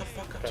 shut the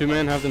fuck up.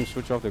 2-man have them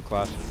switch off their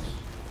classes.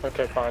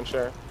 Okay, fine,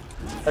 sure.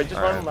 I just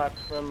run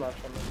left on me.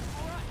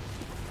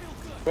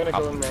 I'm gonna go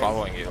in I'm main.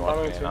 following you. I'm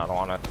following I too. don't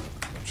want to.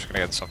 I'm just gonna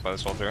get stuff by the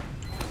soldier.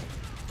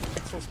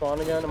 It's in spawn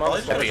again. I'm I'll on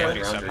let you the get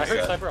sniper. around I here, heard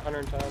yeah. sniper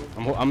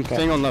 110. I'm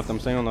staying on left. I'm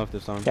staying on left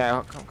this time.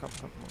 Yeah, come.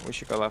 We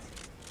should go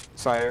left.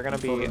 Sorry, you're gonna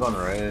be Soldier's on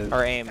right.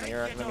 or aim.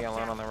 You're gonna be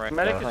alone on the right.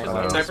 Medic is Playing just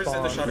left. in Sniper's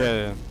in the spawn.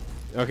 shutter.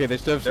 Yeah. Okay, they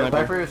still have sniper.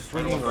 Sniper is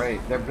swinging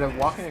right. They're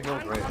walking and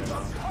goes right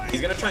now.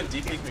 He's gonna try and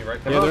deep-peek me right.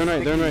 Yeah, they're in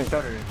right. They're in right.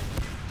 Shutter.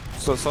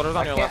 So soldier's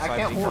on your left I side.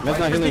 can't hold That's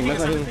not healing. That's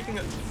not healing.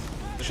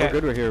 Okay. We're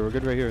good right here. We're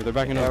good right here. They're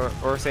backing Yeah,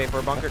 up. we're safe.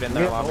 We're bunkered in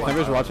there. Lobby.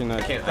 Sniper's watching I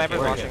that. can't. Sniper's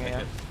watching. I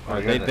can't.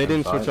 Alright, they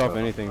didn't switch off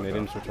anything. They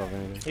didn't switch off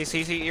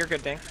anything. You're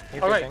good, Ding. You're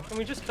good, Alright, Ding. can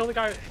we just kill the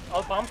guy?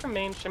 I'll bomb from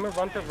main, Shimmer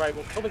run to right.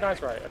 We'll kill the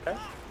guys right, okay?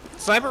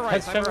 Sniper right.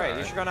 Head Sniper Shimmer. right.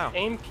 You should go now.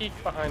 Aim peek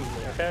behind me,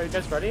 okay? Are you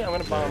guys ready? I'm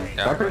gonna bomb.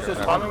 Yeah, Sniper's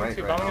just on Bombing right and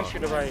shoot, right bombing and now.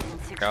 shoot to right.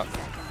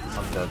 yeah.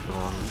 I'm dead to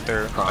one.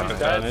 They're under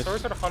Dead. Nice.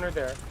 Source at 100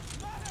 there.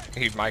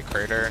 He might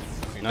crater.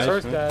 Nice.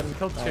 Source man. dead. We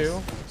killed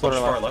 2. Push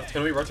far left.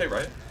 Can we rotate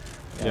right?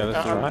 Yeah,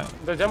 let's do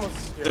it. The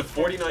demo's here. To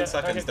 49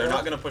 seconds. Okay, They're cool.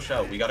 not gonna push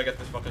out. We gotta get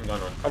this fucking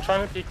gun on. I'm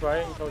trying to peek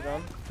right and kill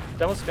gun.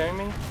 Demo's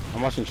spamming me.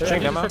 I'm watching Yeah,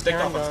 stream. just demo? I'm sticked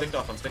repairing off. I'm gun. sticked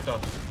off. I'm sticked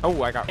off.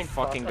 Oh, I got Pink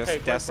fucking spot. just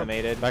Okay,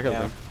 decimated. Back up Yeah.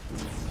 there.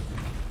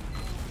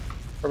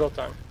 We're both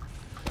time.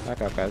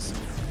 Back up, guys.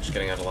 Just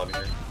getting out of lobby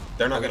here.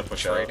 They're not gonna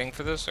push out. Trading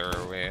for this, or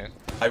are we?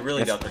 I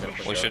really doubt they're gonna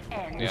push We out. should.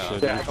 Yeah.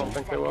 should. Yeah, I don't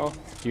think they will.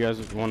 Do you guys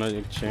want to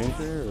exchange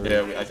here? Or?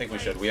 Yeah, I think we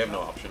should. We have no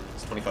option.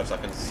 It's 25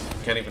 seconds.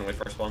 Can't even wait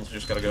for our spawns. We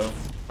just gotta go.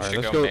 Alright, Should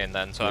let's go go. main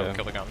then, so I Yeah. will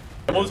kill the gun.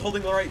 I'm always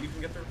holding the right. You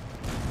can get through.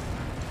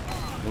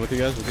 I'm with you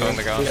guys. Killing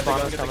the gun. Get the gun,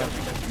 Spawn's get the gun.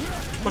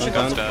 coming. Pushing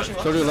Done. left, pushing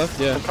left. Soldier left.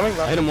 Yeah. Coming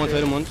left. I hit him once. I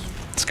hit him once.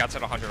 Scott's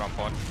at 100 on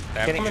point.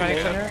 Damn. Getting trying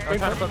to Coming clear. here. I'm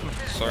trying to book.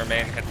 Soldier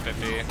main hit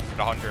 50, hit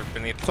 100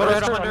 beneath. Soldier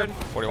hit Soldier 100.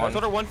 41.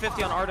 Soldier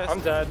 150 on artist. I'm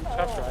dead.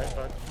 Traps right,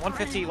 but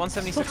 150,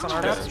 176 on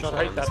artist. traps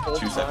right that whole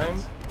 2 time.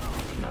 seconds.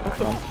 What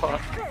the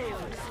fuck?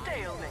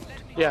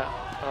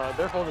 Yeah,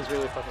 their hold is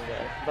really fucking good.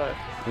 But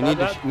We need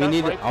that an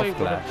right play off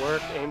would have glass.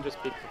 worked. Aim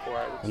just peeked before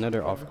I was.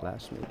 Another off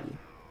glass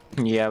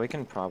maybe. Yeah, we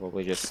can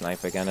probably just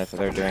snipe again if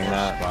they're doing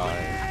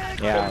that.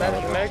 The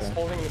Yeah. Meg's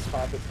holding the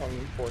spot that's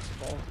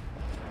unenforceable.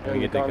 We And the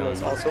get the gun gun.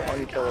 is also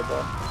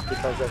unkillable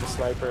because of the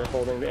sniper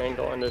holding the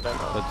angle under them.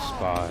 Let's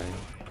spy.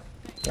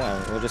 Yeah,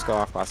 we'll just go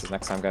off classes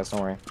next time, guys. Don't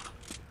worry.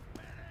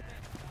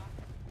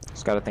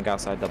 Just gotta think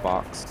outside the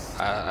box.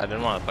 I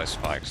didn't want to play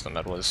spy because the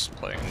med was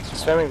playing.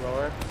 Spamming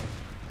lower.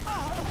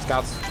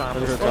 Scouts trying to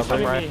push Soldier's top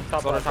gonna right. be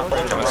top Soldier left. top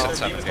Soldier's right. Soldier's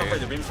top at right.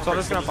 70.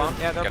 Soldier's gonna bomb.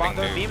 Yeah, they're bomb.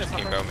 Their Getting beam new is top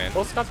team right. go main.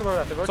 Both scouts are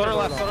left. They rotate Soldier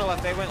left, lower. soldier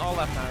left. They went all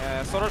left now.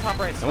 Yeah, soldier top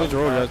right. Someone's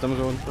rolled, guys.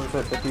 Someone's rolled. Someone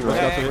said 50 Okay,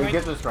 right. Can we wait.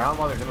 get this round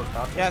while they're middle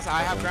stop? Yes, I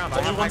have ground.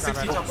 I have high ground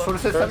 160 right top now. Someone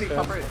said 70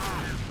 top right.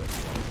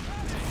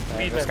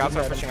 Yeah, the scouts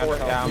are pushing under.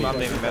 Yeah, I'm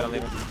leaving mid. I'm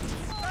leaving.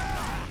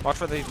 Watch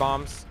for these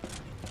bombs.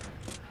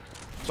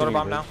 Soldier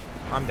bomb now.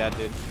 I'm dead,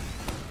 dude.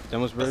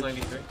 Demo's That's bridge.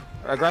 93.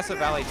 Aggressive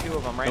valley, 2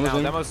 of them right Demo's now.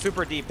 in. Demo's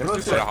super deep.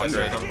 Demo's Super in. deep.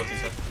 100. That's what he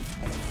said.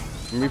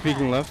 I'm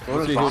re-peeking left.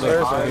 Let's see who Soldier they're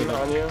There's Fire. one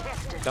on you.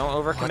 Don't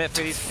overcommit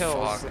for these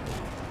kills.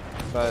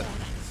 But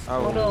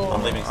oh no.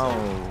 I'm leaving.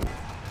 Oh.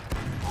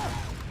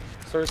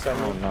 Sorry,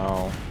 Oh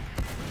no.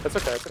 It's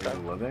okay. It's okay.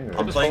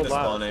 I'm playing this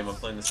spawn aim. I'm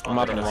playing this spawn. I'm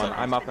up in one.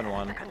 I'm up in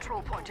one.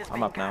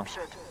 I'm up now.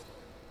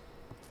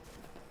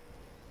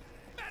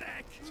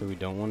 So we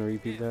don't want to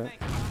repeat that?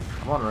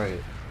 I'm on right.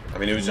 I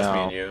mean, it was just me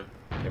and you.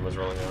 Game was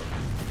rolling out.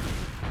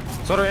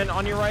 Soda in,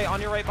 on your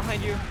right,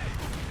 behind you.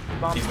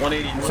 Bomb. He's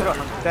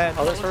 180. Dead.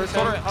 Other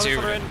Soda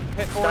in,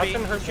 hit 40,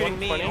 shooting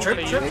me. Trip.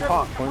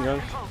 Point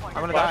guys. I'm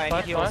gonna die, I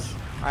need heals.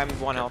 I'm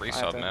one health.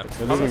 Resub,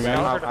 man.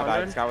 I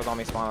died, Scout was on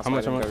me spawn. How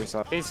much?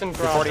 Jason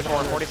 44.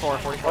 Oh,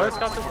 it's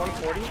got this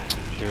 140.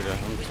 Dude,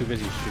 I'm too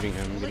busy shooting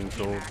him, getting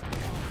trolled.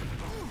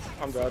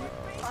 I'm dead.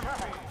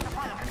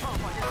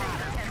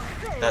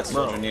 That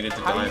soldier needed to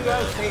die. How do you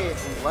guys say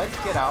let's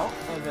get out,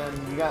 and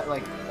then you got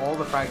like all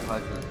the frag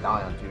pledges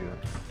die on you?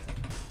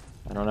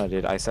 I don't know,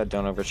 dude. I said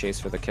don't overchase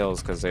for the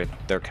kills because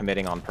they're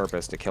committing on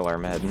purpose to kill our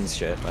med and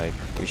shit. Like,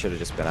 we should have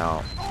just been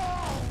out.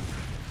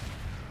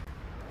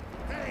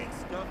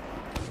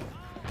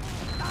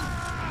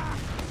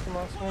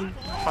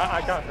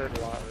 I got hurt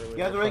a lot, really. You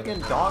guys are like in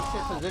dog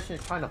shit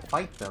positions trying to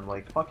fight them.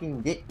 Like,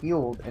 fucking get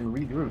healed and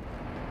regroup.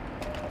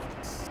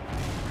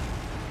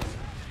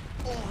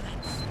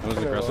 That was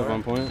aggressive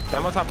on point.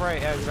 Demo top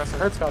right, yeah, aggressive.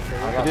 Hurt Scott.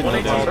 I got on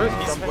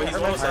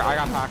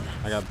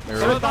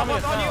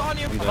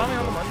you.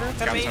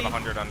 Guns at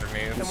 100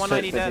 underneath.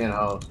 190 dead.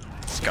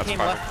 Scott's Team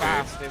left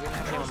fast, dude. We didn't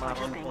have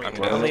anyone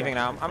left. I'm leaving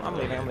now. I'm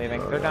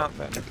leaving. They're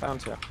down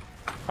too.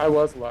 I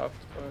was left,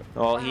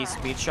 but... Well, he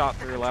speed shot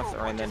through left,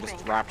 and then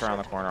just wrapped around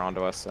the corner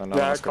onto us, so no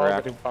yeah, one I else could called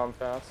react. it bomb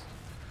fast.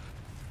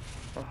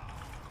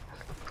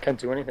 Can't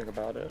do anything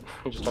about it.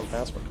 He just don't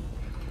pass me.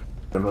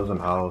 Demo's in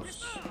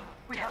house.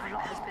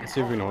 Let's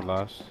see if we know what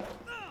last.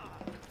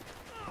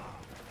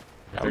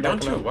 They're down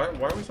 2. Why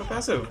are we so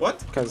passive?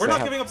 What? We're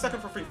not giving up second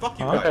for free. Fuck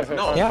you guys.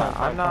 No. Yeah,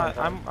 I'm not.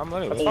 I'm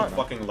literally. Hold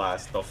fucking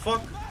last. The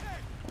fuck?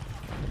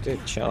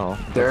 Dude, chill.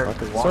 They're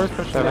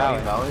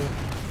Valley.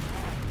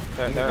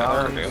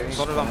 They're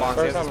soldiers on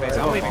boxes.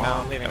 I'm leaving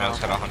now. Demo's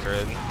hit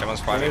 100. Demo's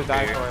 5 Shimmer's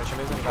died HP. for it.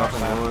 Shimmer's gonna die for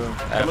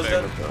that. Demo's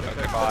dead.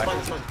 Okay,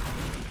 bye.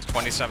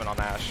 27 on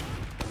Ash.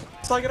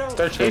 Slug it out.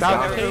 They're chasing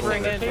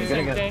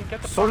They're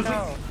Get the fuck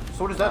out.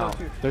 So does that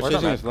too. They're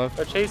chasing us left.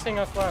 They're chasing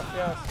us left,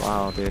 yes.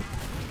 Wow, dude.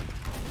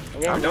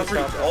 I'm down 3.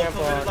 All of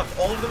them left.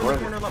 All of them in the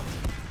corner left.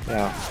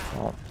 Yeah.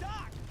 Well,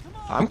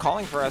 I'm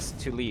calling for us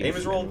to leave. Aim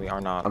is rolled. We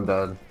are not. I'm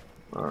dead.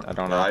 I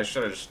don't know. I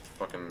should have just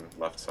fucking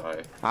left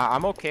side.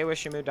 I'm okay with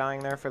Shimu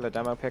dying there for the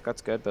demo pick.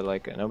 That's good, but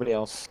like nobody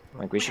else.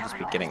 Like we should just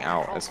be getting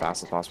out as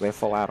fast as possible. We have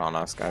full out on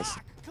us, guys.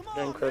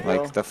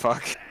 Like the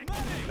fuck.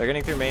 They're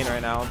getting through main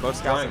right now. Both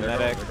scouts and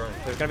medic.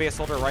 There's gonna be a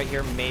soldier right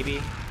here, maybe.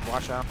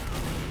 Watch out.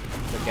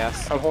 Good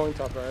guess. I'm holding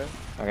top right.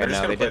 Okay,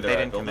 no, they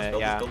didn't commit.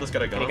 Yeah. They'll just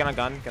get a gun. Can you get a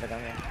gun? Get a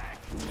gun, yeah.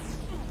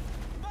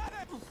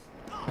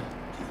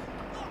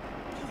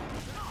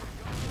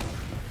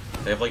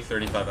 They have like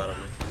 35 out of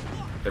me.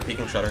 They're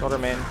peeking shutter. Shoulder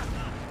main.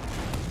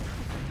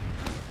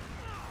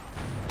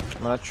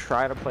 I'm gonna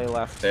try to play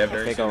left. They have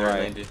very they go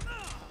right. 90.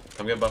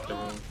 Come get buffed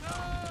everyone.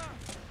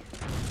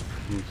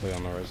 I'm gonna play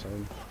on the right side.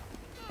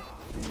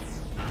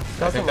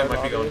 I think that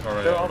might be going far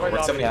right. We're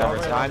at 74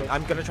 right now.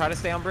 I'm gonna try to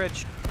stay on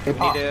bridge. Hey, We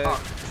need to.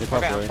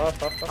 Okay.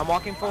 I'm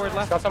walking forward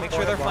left. Make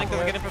sure they're flanked.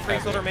 They're getting for free.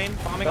 Shoulder main.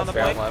 Bombing on the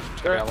Barrel flank.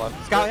 left. Barrel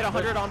left. Scout hit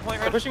 100 on point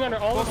They're right. pushing under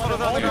all of them.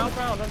 All ground.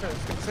 ground under. 80.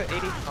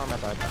 Oh, my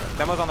bad.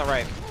 Demo's on the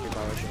right.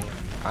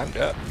 I'm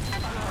dead.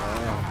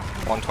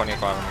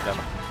 125 on the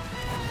demo.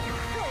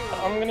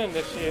 I'm gonna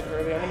initiate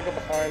early. I'm gonna go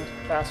behind.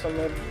 Fast on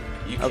mid.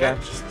 You can't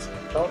just...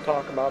 Don't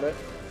talk about it.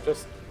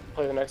 Just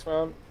play the next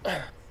round.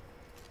 The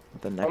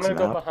I'm next gonna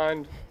go map.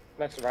 behind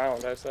next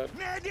round, I said.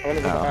 I'm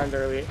gonna go behind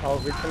early. I'll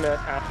recommit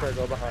after I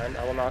go behind.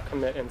 I will not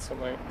commit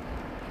instantly.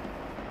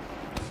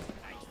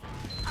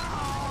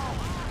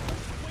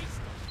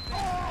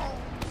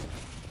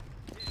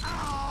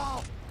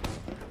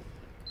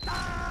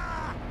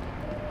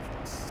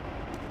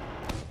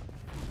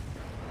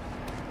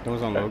 That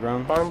was on low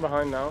ground. I'm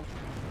behind now.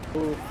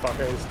 Ooh, fuck,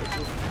 I was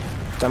sticky.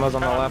 Demo's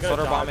on the I'm left. gonna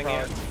Soda die, bombing you.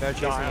 probably. They're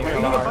chasing I'm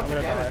you.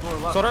 gonna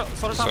die. Soda top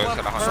So it's at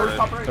left.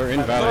 100. They're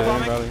in valley. They're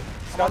in valley.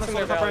 Scott's in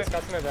their valley.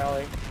 Scott's in their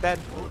valley. Dead.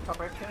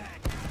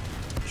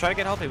 Try to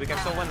get healthy. We can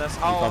still win this.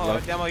 Oh,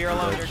 Demo, you're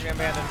alone. You're getting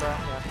abandoned, bro.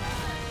 Yeah.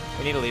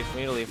 We need to leave.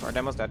 We need to leave. Our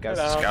demo's dead, guys.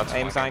 Scouts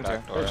Aim flanking sign too.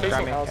 back door.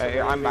 Grab me. house,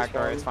 I'm back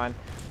door. respawn. It's fine.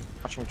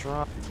 Watching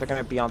drop. They're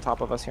gonna be on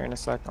top of us here in a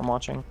sec. I'm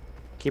watching.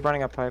 Keep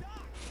running up pipe.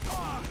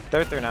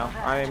 They're through now.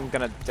 I'm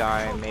gonna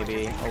die,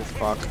 maybe. Oh,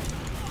 fuck.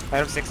 I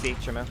have 60,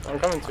 Shimon. I'm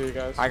coming to you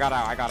guys. I got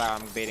out.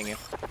 I'm baiting you.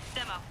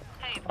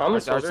 I'm the Our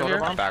soldier soldier here.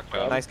 bomb? Back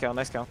up. Nice kill,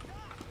 nice kill.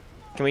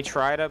 Can we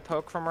try to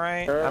poke from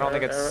right? I don't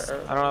think it's.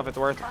 I don't know if it's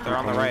worth it. They're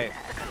on the right.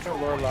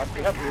 Lower left.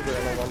 We have Uber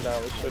and a one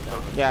down. We should.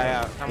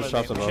 Yeah. Come with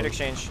shots me. We above.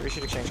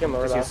 should exchange. Get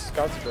lower Just left. use-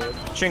 Scott's good.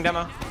 Shooting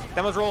demo.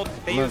 Demo's rolled.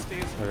 They used.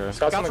 Okay. Scott's on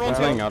Scott's the rolled I'm ground.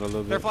 playing out a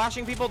little They're bit.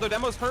 flashing people. Their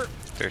demo's hurt.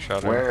 Two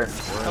shutter. Where?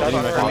 Grab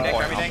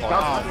me, Nick. Oh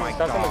my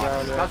Scott's on the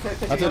god. ground.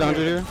 Yeah. I did 100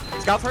 here.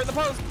 Scouts hurt the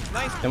post.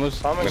 Nice.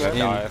 Demo's. I'm I'm gonna in.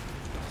 die.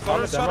 On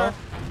the Soda demo. shutter.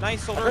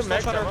 Nice, I soldier, heard still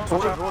Meg shutter.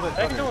 demo.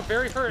 Meg demo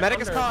very hurt.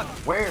 Medic is Under. caught.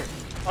 Where?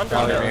 Under, Oh,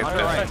 under, yeah, On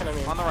the right, second, I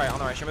mean. on the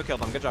right. Shimu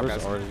killed him. Good job, Where's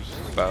guys.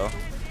 Artist? Bow.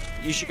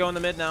 You should go in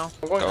the mid now.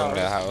 I'm going Going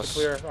to house. house.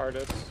 Clear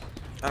artist.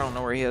 I don't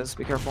know where he is.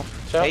 Be careful.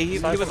 Shut, Hey, he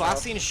was last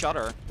house. seen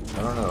shutter.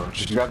 I don't know.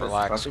 Did you grab this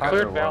Relax. truck path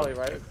Cleared or valley,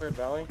 what? right? Cleared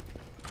valley?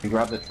 You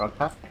grabbed the truck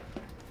path?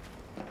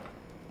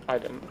 I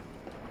didn't.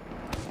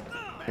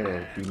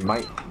 Okay, he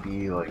might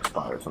be like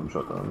spot or some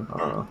shit then. I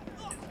don't know.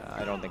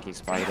 I don't think he's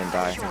spy. He didn't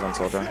die. He's on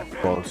soldier.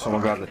 Well,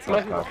 someone grabbed the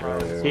truck path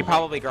earlier. He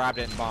probably grabbed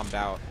it and bombed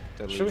out.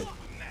 Should we?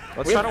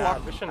 Let's We try have to walk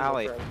ad, we shouldn't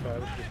alley. go for it, but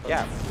we should be fine.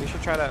 Yeah, we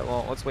should try to.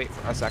 Well, let's wait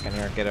for a second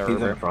here. Get it He's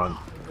over. in front.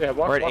 Yeah,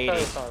 walk, We're at walk 80. out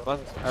of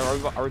the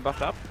time. Are we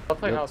buffed up? I'll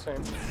play house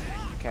name.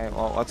 Okay,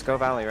 well, let's go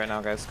valley right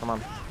now, guys. Come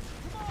on.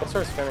 Let's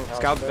start spinning house.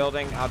 Scout's a bit.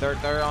 building.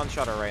 They're on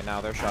shutter right now.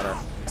 They're shutter.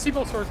 I see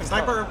both swords in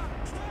Sniper!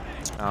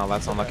 Oh,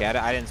 that's unlucky.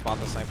 I didn't spot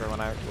the sniper when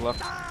I looked.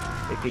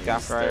 They peeked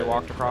after I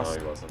walked across.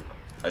 No, he wasn't.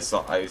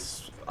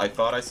 I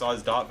thought I saw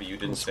his dot, but you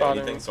didn't say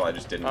spotting anything, so I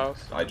just didn't.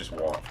 house. I just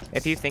walked.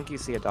 If you think you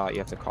see a dot, you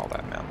have to call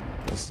that, man.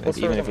 What's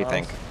Even if the you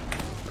think.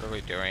 What are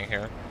we doing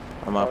here?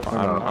 I'm up.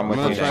 I'm with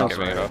I'm you. trying Dan. Give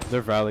me a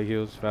They're valley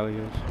heals, valley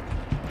heals.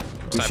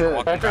 We Sniper should.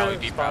 walking valley,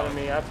 Becker deep spotted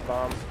valley. me. That's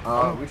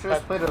bomb. We should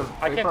just play the.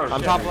 I can't do On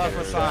shit. top left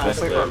with side. Just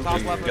play Top it.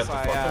 left with Get the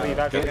side. fuck Yeah. Leave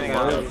out, Getting get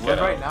out. out. Get But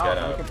right out, now, get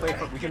we out. can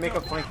play. We can make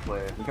a flank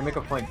play. We can make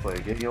a flank play.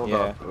 Get healed Yeah.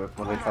 up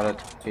when they try to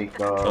take.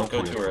 Don't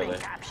go too early.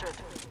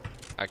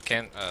 I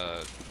can't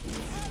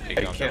peek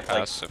I on the can't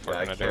pass if we're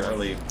I gonna can't do it.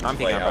 really I'm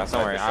play peeking on pass. outside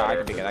Don't worry. the I shutter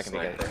can peek it. I with can the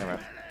peek it. sniper. Come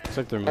here. Looks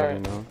like they're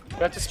moving now.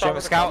 That's just stop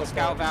with the Scout combo.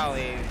 Scout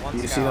Valley. One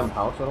Do you see them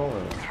scout. house at all?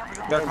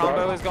 Or? Their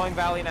combo is going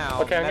valley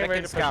now. Okay, I'm getting Medic ready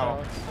and to push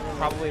scout. house.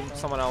 Probably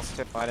someone else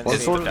too. I didn't What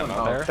see. sort of demo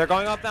house? there? They're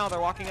going up now. They're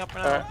walking up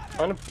Alright, now. I'm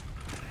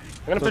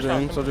gonna push Soldier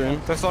in, house. soldier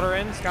in. They're soldier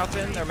in. Scouts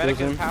in. Their medic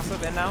Goes is in.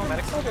 passive in now.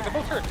 Medic. Oh, they're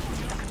both hurt.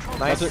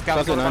 Nice. That's it, Scout's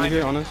that's it, 90 behind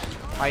here, you. honest.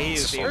 I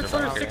used Soldier you.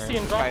 Third back 60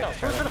 here. and dropped out.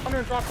 Third 100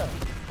 and dropped out.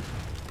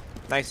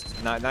 Nice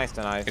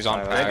deny. He's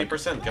on Sorry,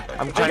 90%. Get back.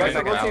 I'm I'm trying to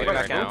in get valley back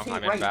right now. rotate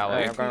I'm right, in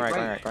valley. Yeah,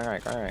 going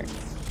right.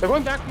 They're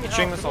going back from the house.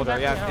 Shooting the They're going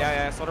soldier. back from the house.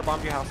 Yeah. Soldier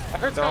bombed your house. I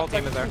heard Their whole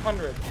Scout's team is like there.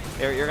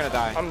 200. You're gonna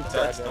die. I'm dead.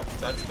 That's dude.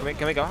 that's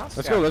Can we go house?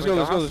 Let's Yeah, go, let's can go, we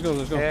let's go, house? let's go,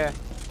 let's go.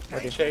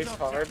 Yeah. Chase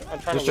hard. I'm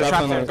trying There's to There's traps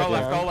traps on there.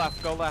 there.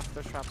 Go left.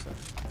 There's traps there.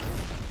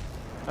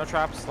 No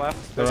traps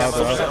left. They're There's out,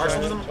 demos. they're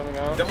out. Jumping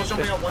out. Demo's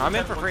jumping out. I'm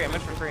in for free.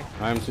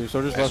 I am too.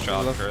 Soldiers Nice left,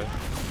 job, left. Chris.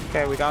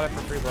 Okay, we got it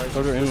for free, boys.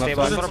 Soldier in, left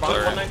Stable. side.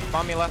 Soldier Third.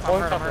 bomb me left. Oh,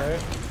 I'm top hurt.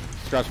 right.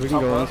 Scratch, we can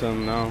go into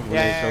them now when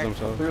Yeah. they show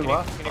themselves. Clear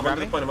left. Can you I'm grab under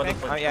me? the point, I'm under the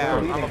Okay. point. Yeah, They're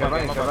I'm leaving, above they're you,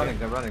 running, I'm they're above running, you.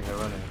 they're running, they're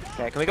running.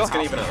 Okay, can we go Let's get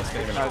house? even out. Let's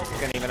get even out. It's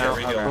getting even Yeah, out.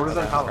 we Okay, do. Orders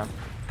on house.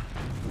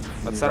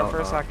 Let's set up for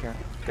a sec here.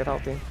 Get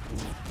healthy.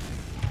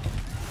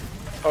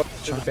 Oh,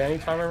 did the banning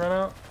timer run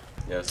out?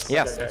 Yes.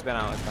 Yes, Okay. it's been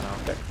out.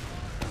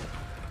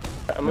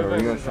 I'm What are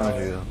moving. you guys trying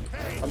to do?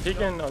 I'm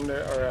peeking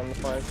under or on the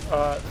flank.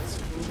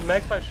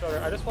 Meg by shutter.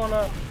 I just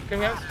wanna. Can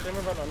we have Shimmer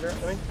run under?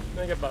 Let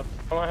me get buff.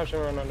 I wanna have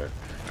Shimmer run under.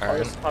 I'll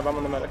Alright. just I'm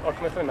on the medic. I'll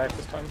commit for the knife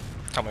this time.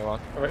 Tell me one.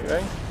 Alright, you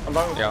ready? I'm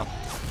bombing. Yeah.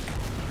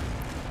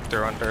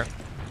 They're under.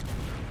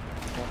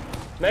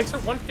 Megs are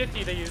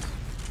 150 they use.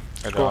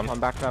 They're Cool. done. I'm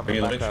backed up. Are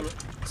you I'm backed looking?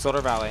 up.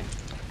 Soldier Valley.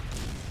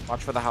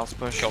 Watch for the house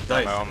push. Killed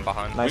Nice. demo. I'm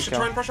behind. We Nice should kill.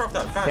 try and pressure off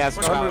that. Fast. Yeah, it's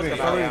Push going out. moving.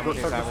 Start Yeah,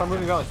 moving, yeah, start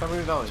moving valley, start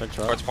moving valley. Check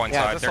trap. Towards point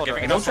Yeah, side. just They're soldier.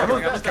 giving it No up. trap. They're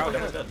giving Demo's it dead. up.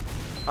 Demo's dead.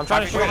 I'm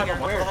trying to shoot High here.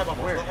 bomb, high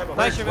bomb, Where? high bomb.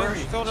 Nice, you're Where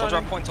moving. is he? Soldier Soldier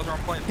on on point. Soldier on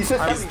point. He said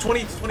He's 70.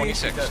 26.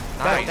 26. Dead.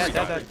 Nice.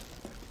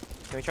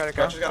 Can we try to go?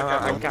 Crouch has got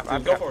a I'm cap.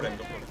 I'm Go for it.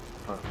 Go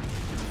for it.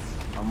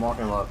 I'm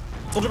walking left.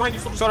 Soldier behind you.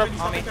 Soldier Soldier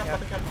behind you. on me, Stop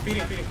the cap.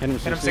 Feeding. Hit him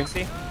Hit him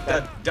 60. 60.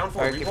 Dead. Down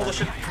forward. Alright, Reroll the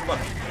keep shit. Too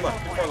left.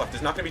 Too far left.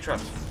 There's not gonna be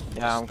traps.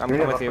 Yeah, I'm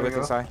Here, with you,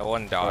 here, Si. The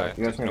one died.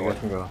 You guys can go, you guys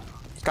can go.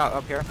 Scott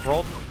up here.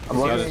 Rolled. I'm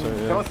Yeah, looking. that's right,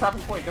 yeah. Demo's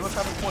tapping point, demo's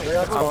tapping point.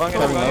 Yeah, I'm going in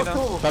the way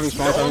though. Tapping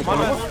spawn, tapping I'm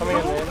on spawn. Coming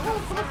in lane.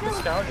 The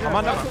scout here. I'm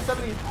on demo.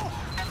 70.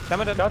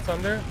 Demo dead. Scout's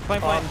under.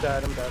 Plain, Oh, plain. I'm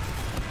dead.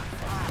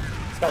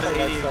 Scout's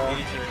under. 80, 82.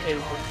 80.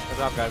 Good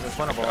job, guys. It's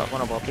winnable. It's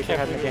winnable. Keep your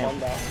head in the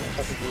game.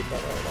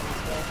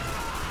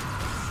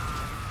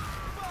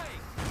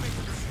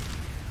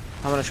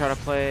 I'm gonna try to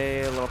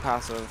play a little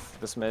passive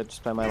this mid,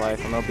 just play my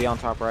life. I'm gonna be on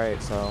top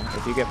right, so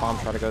if you get bombed,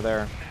 try to go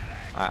there.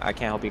 I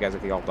can't help you guys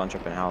if you all bunch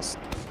up in house.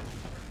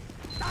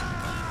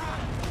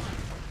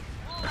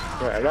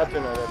 Yeah, I'm not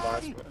doing that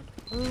last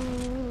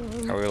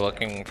minute. Are we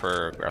looking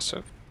for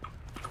aggressive?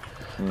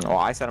 Well,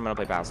 I said I'm gonna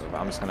play passive.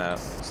 I'm just gonna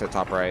sit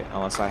top right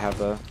unless I have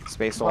the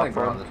space to walk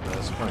forward.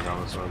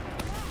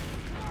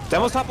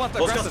 Demo's top left,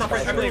 Let's go. aggressive. Top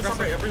right. guys, really Everyone's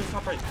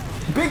top right.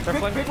 aggressive. Everyone's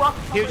top right. Big rock.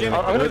 Huge Jim.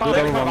 I'm gonna They're follow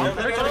double them. bomb.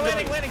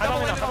 Landing. I'm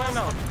on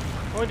now.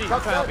 Going deep.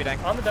 I'm trying to help you,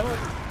 Dank. On the demo.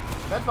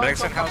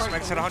 Max at house.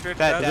 Max at 100.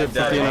 Dead. Dead.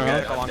 50 in our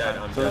Dead. house. Dead.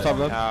 I'm Soldier dead. top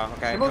left. Oh,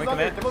 okay. Can Demo's we under,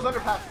 commit? demo's under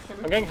pass.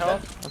 I'm getting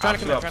health. I'm trying to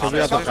commit. Soldier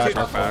got the Back,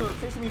 back. back.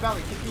 Chasing me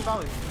valley, chasing me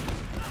valley.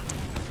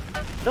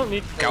 You don't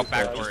need to. Scout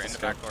back door. In the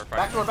back door.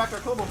 Back door,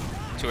 kill them.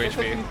 2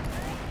 HP.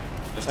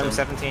 Just I'm him.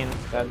 17.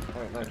 Dead.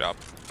 Good job.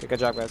 Good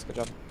job, guys. Good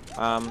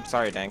job.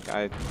 Sorry, Dank.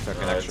 I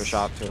took an extra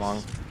shot too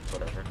long.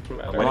 Whatever.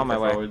 I'm Waiting on my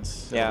for way.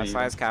 forwards. Yeah, It'll be-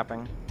 size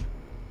capping.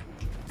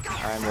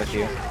 I'm with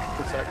you.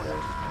 Exactly.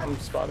 I'm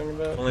spotting a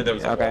bit. Only there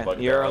was a wall Okay, bug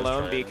you're there, I was alone.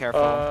 trying. Be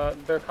careful.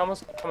 They're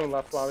almost coming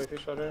left lobby through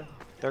shutter.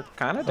 They're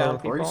kind of down.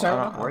 Where are you people. setting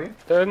up? Where are you?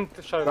 They're in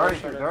the shutter.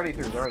 They're already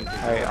through. Alright,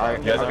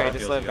 Yeah, okay, they're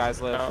just on live, field,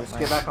 guys, live. Let's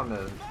get back on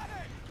the.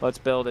 Let's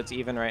build. It's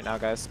even right now,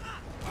 guys.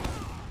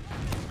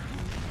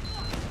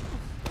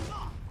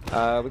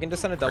 We can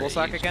just send a double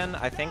sack again.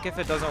 I think if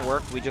it doesn't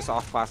work, we just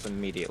off-class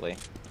immediately.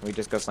 We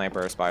just go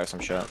sniper or spy or some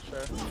shit.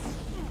 Sure.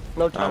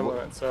 No time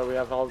limit, so we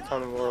have all the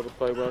time in the world to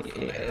play with.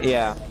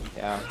 Yeah.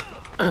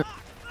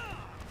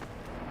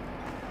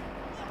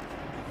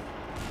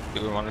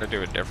 Do we want to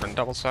do a different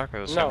double stack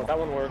or the No, same that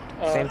one worked.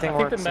 Same thing I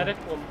think works, the medic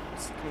will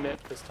commit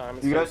this time.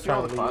 You guys see trying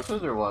all the to leave.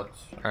 classes or what?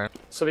 Alright.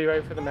 So be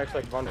ready for the next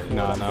like run forward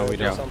No, we or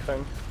don't.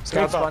 something.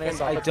 Scout's Scout funny, up,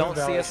 I up, don't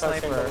down, see a same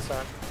sniper. double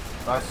sack.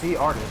 I see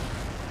artist.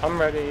 I'm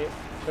ready.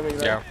 Show me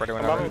Yeah, ready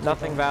whenever.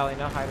 Nothing valley,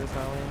 no hiders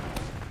valley.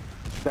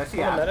 I see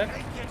The Ash. medic.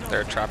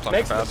 They're trapped on the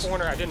Makes the fast.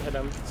 corner. I didn't hit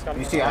him. Scott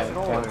You see Ash at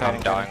all? I'm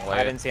dying I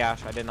late. didn't see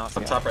Ash. I did not see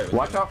I'm Ash. top right with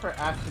Watch you. out for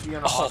Ash to be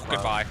on a Oh, hot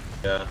goodbye.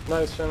 Yeah.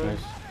 Nice, Jimmy. Nice.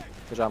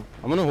 Good job.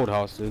 I'm gonna hold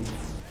house, dude.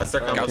 That's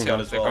their combo They're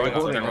scout as well. going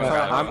up, they're going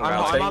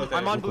up.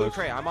 I'm on blue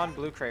crate. I'm on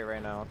blue crate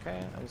right now. Okay.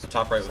 I'm just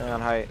Top right. staying on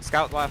height.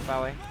 Scout left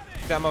valley.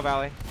 Demo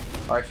valley.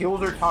 Our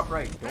heals are top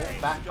right.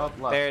 Don't back up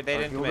left. They Our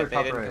didn't heals commit. are They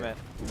top didn't right. commit.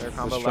 Their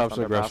combo This left drop's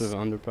aggressive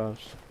underpass. underpass.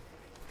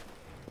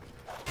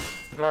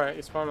 Alright,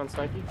 you spawn on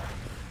Snikey?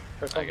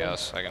 Or I something?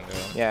 guess I can do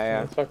it.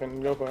 Yeah.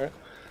 Fucking go for it.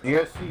 Do you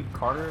guys see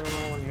Carter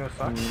when you guys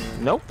suck?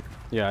 Nope.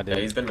 Yeah, I Yeah, did.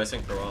 he's been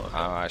missing for a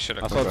while. I should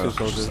I have. saw 2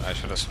 soldiers. I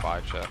should have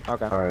spied shit.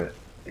 Okay. Alright.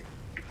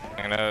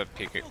 I'm gonna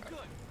peek it.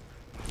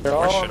 They're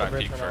Or all should on the I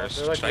bridge peek right now. first?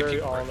 They're like Should I very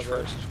peek all on the bridge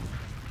bridge. first?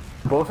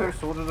 Both their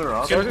soldiers are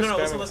up. They're No, just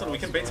listen, spamming listen. We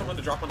can bait someone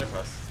to drop under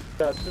press.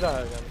 Yeah, let's do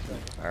that again.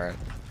 Alright.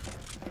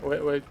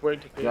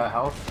 Wait to peek. Yeah,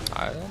 house.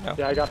 I don't know.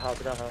 Yeah, I got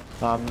house.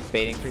 I'm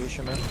baiting for you,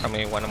 Shimon. Tell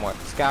me when and what.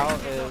 Scout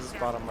is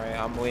bottom right.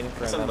 I'm waiting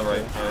for It's him. on the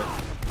right. Yeah.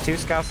 2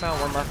 scouts now.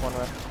 1 mark, 1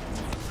 red. I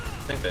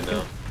think they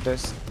know.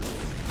 There's.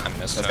 I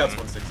missed That him. scout's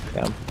 160.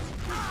 Yeah.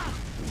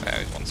 Yeah,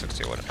 he's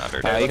 160. Wouldn't matter.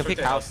 You dude. can let's peek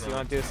rotate house. house You now.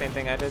 want to do the same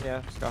thing I did?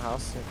 Yeah. Just go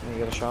house. You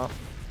get a shot.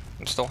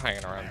 I'm still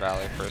hanging around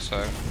Valley for a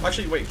sec.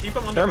 Actually, wait. Keep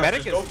him under Their press.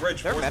 medic Just go is-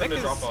 bridge. their Force them medic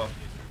to drop is- off.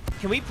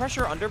 Can we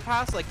pressure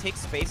underpass? Like take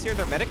space here.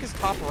 Their medic is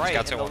top right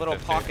Scouts in at the little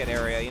 150. pocket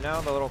area. You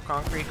know, the little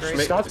concrete grate.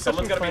 Mate, Scout's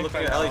someone's pushing gotta be flank looking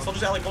at right alley. now.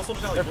 Soldiers alley. Go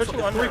soldiers alley. They're Go pushing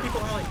soldiers- under. 3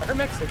 people alley. I heard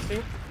Max 60.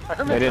 I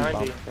heard They Max didn't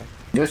 90. bump.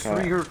 Just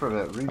Okay. regroup for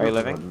that. Regroup Are you for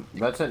living? that.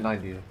 That's at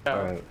 90. Yeah.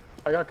 Alright.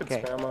 I got good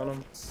Okay. spam on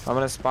him. I'm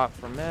gonna spot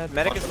for mid.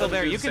 Medic Watch is them still do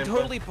there. the You can same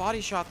totally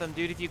body shot them,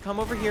 dude. If you come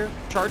over here,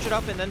 charge it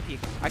up and then peek.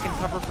 I can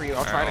cover for you.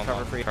 I'll try to Alright,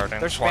 cover for you. Starting.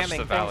 They're Just watch spamming the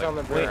things Valley. on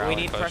the We, bridge. we Alley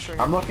need push. pressure.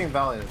 I'm looking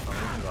valley this time.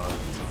 I'm looking valley.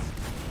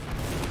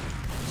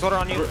 Soldier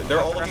on you. They're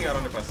all looking at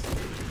under press.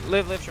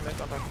 Live, Sherman.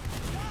 Don't die.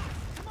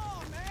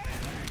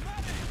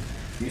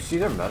 Do you see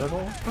their medical?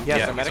 Yes, Yeah,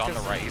 the he's medic on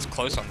is the right. He's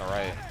close on the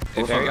right.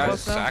 Close If on you the guys right.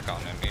 sack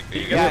on him, he'd You be.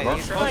 get Yeah, the rush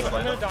he's shot? I'm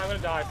gonna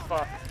die.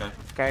 Fuck.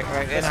 Okay,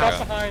 right. The In Scout's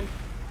house. behind.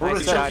 Nice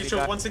He shot, shows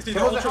 160.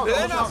 Come on, They're all come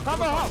on, In house.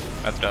 Combo house.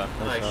 That's done.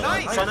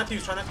 Nice. Try not to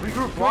use. Try not to use.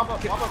 Regroup. Blob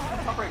up. Come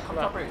top right. Come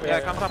top right. Yeah,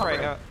 come top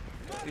right. Yeah.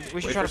 We should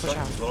Wait try to for push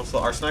some- house. little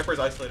slow. Our sniper's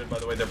isolated, by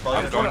the way. They're probably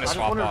I'm just going wanna- to I just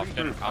swap wanna off.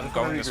 regroup. I'm I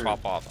going wanna to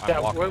swap off. I'm Yeah,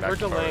 walking we're back to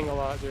delaying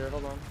forward. a lot here.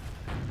 Hold on.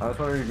 I just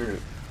want to regroup.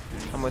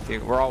 I'm with you.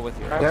 We're all with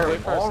you. Alright. They're wait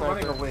for our all sniper.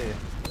 running away.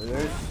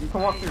 You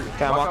can walk through.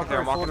 Okay, I'm Watch walking out through, for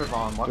I'm walking shoulder through.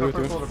 bomb. Watch out for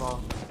Through. shoulder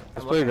bomb.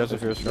 Let's play aggressive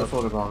here, No Scott.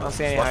 shoulder I don't bomb.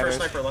 see any Watch for hiders.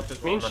 sniper left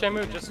as Me well. and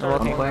Shamu just I'm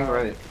started. I'm playing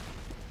right.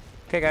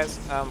 Okay, guys.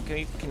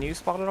 Can you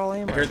spot it all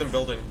aim? I hear them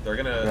building. They're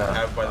gonna Yeah.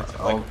 have by the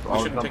time. Like, I'll we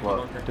shouldn't jump take left.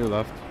 longer. Do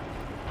left.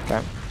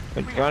 Okay.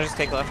 You wanna just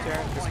take left here?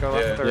 Just go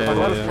left Yeah. or Yeah, I'm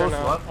yeah, not yeah. sure Close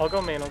now. left. I'll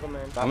go main. I'm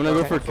gonna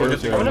go for Okay.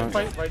 kills here. I'm gonna right?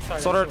 fight right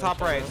side. Soldier into top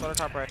the right. shadow. Soldier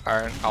top right.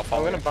 Alright, I'll I'm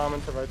follow gonna you. bomb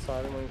into right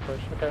side and then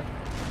push. Okay.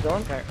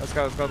 Going? Okay, let's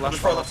go Was left.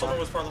 far left. Someone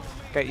was far left.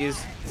 Okay, use.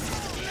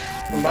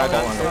 I'm Done.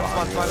 bombing.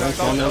 Spawn. There's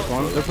one, there's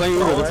one. They're playing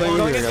Uber. They're playing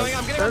Going Uber, in, guys.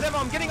 I'm getting on demo.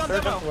 I'm getting on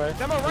Third demo. left way.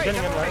 Demo right.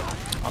 Getting Demo in right.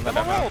 right. On the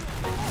Demo demo. rolled.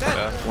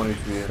 Dead. 1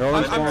 HP. They're all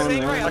in I'm spawn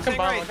staying right. there. I I'm can staying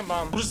bomb. I right. can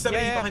bomb. We'll just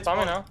 70 Yeah, behind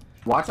Bombing spawn. now.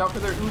 Watch out for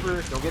their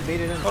Uber. Don't get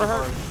baited in. Soldier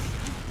hurt.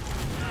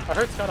 I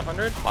heard Scott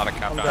 100. A lot of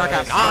countdown.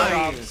 Nice.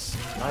 Nice.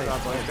 Good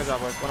job, boys. Good job,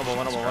 boys.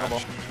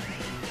 Winnable.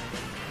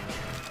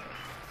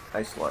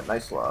 Nice law.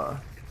 Nice law.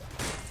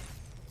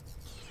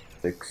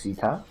 6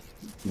 tap.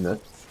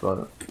 Nuts.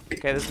 But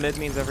Okay, this mid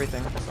means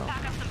everything,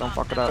 so don't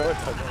fuck it up.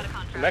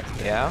 Next.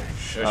 Yeah.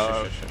 Shush,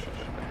 shush, shush, shush,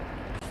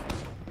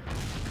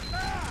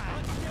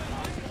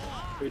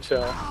 We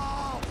chill.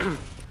 I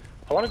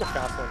wanna go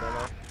fast one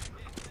right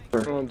now.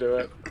 I'm gonna do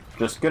it.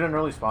 just get an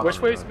early spot. Which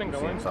on way the it's been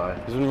same going?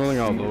 Side. He's been rolling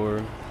out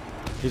lower.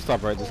 He's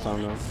top right this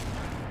time though.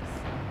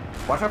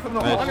 Watch out for the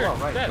Nice. wall.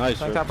 Right. Dead. Nice.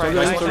 Top Soldier,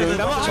 right. soldier,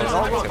 Nice.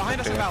 soldier.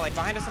 Behind us in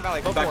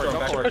valley. Go Back forward. row, Go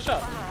back forward. Push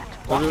up.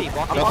 Block deep.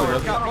 Got Go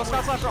the-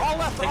 scouts left. All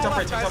left. Take All top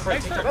right, left, take top guys.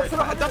 right, take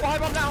top right. Double high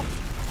bomb now.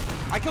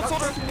 I killed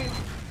soldier.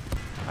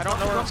 I don't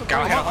know where I'm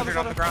Scout hit 100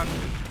 on the ground.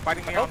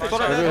 Fighting me on my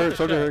Soldier side. Soldier hurt,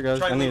 soldier hurt, guys.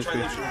 Try I and need leave, try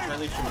and HP. leave, try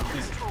and leave, Shimon,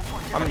 please.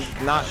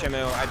 I'm not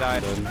Shimu. I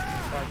died.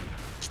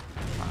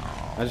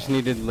 I just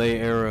needed lay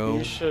arrow.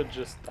 You should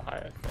just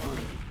die, I think.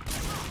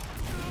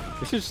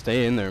 We should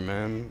stay in there,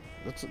 man.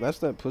 That's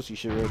that pussy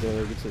shit right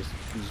there. Gets us.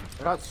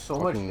 I got so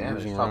much Fucking damage.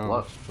 losing Top round.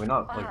 left. We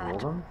not like roll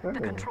them. The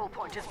control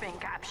point is being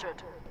captured.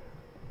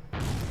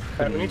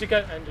 we need to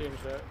get NG and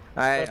shit.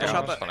 I Yeah, shot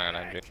I'm the. just on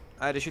NG.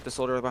 I had to shoot the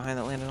soldier behind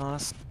that landed on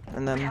us,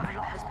 and then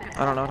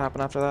I don't know what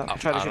happened after that. I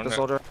tried to I shoot don't the know.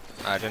 soldier.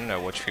 I didn't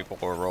know which people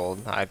were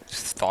rolled. I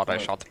just thought I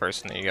shot the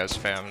person that you guys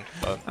spammed,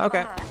 but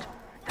Okay.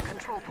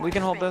 We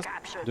can hold this.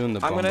 Doing the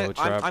I'm bumbo gonna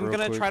trap I'm real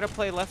gonna quick. try to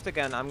play left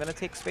again. I'm gonna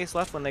take space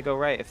left when they go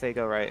right. If they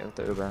go right with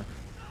the Uber.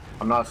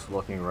 I'm not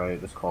looking right.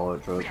 Just call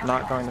it, George.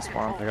 Not going to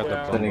spawn. I got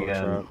Yeah. the Then bumbo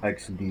again, trap.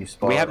 XD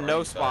spot. We have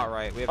no spot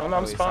right. We have I'm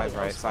oh, spawning. size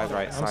right, size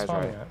right, size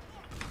right.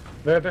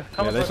 They're Yeah,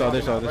 coming they saw, right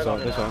they saw, on they me, saw,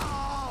 right they on saw. me.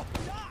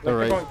 They're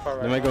They're going right. far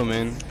right. They might go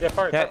main. Yeah,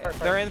 far right, Yeah, far right.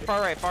 they're in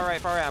far right, far right,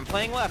 far right. I'm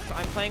playing left.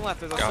 I'm playing left.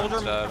 There's a Got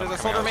soldier. that. There's a I'm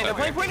soldier coming main. They're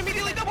playing outside point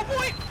immediately. Double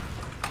point.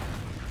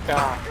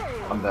 God.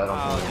 I'm dead on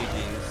Oh, point.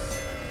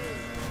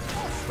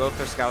 GG's. Both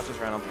their scouts just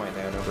ran on point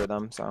there and over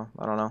them, so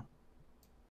I don't know.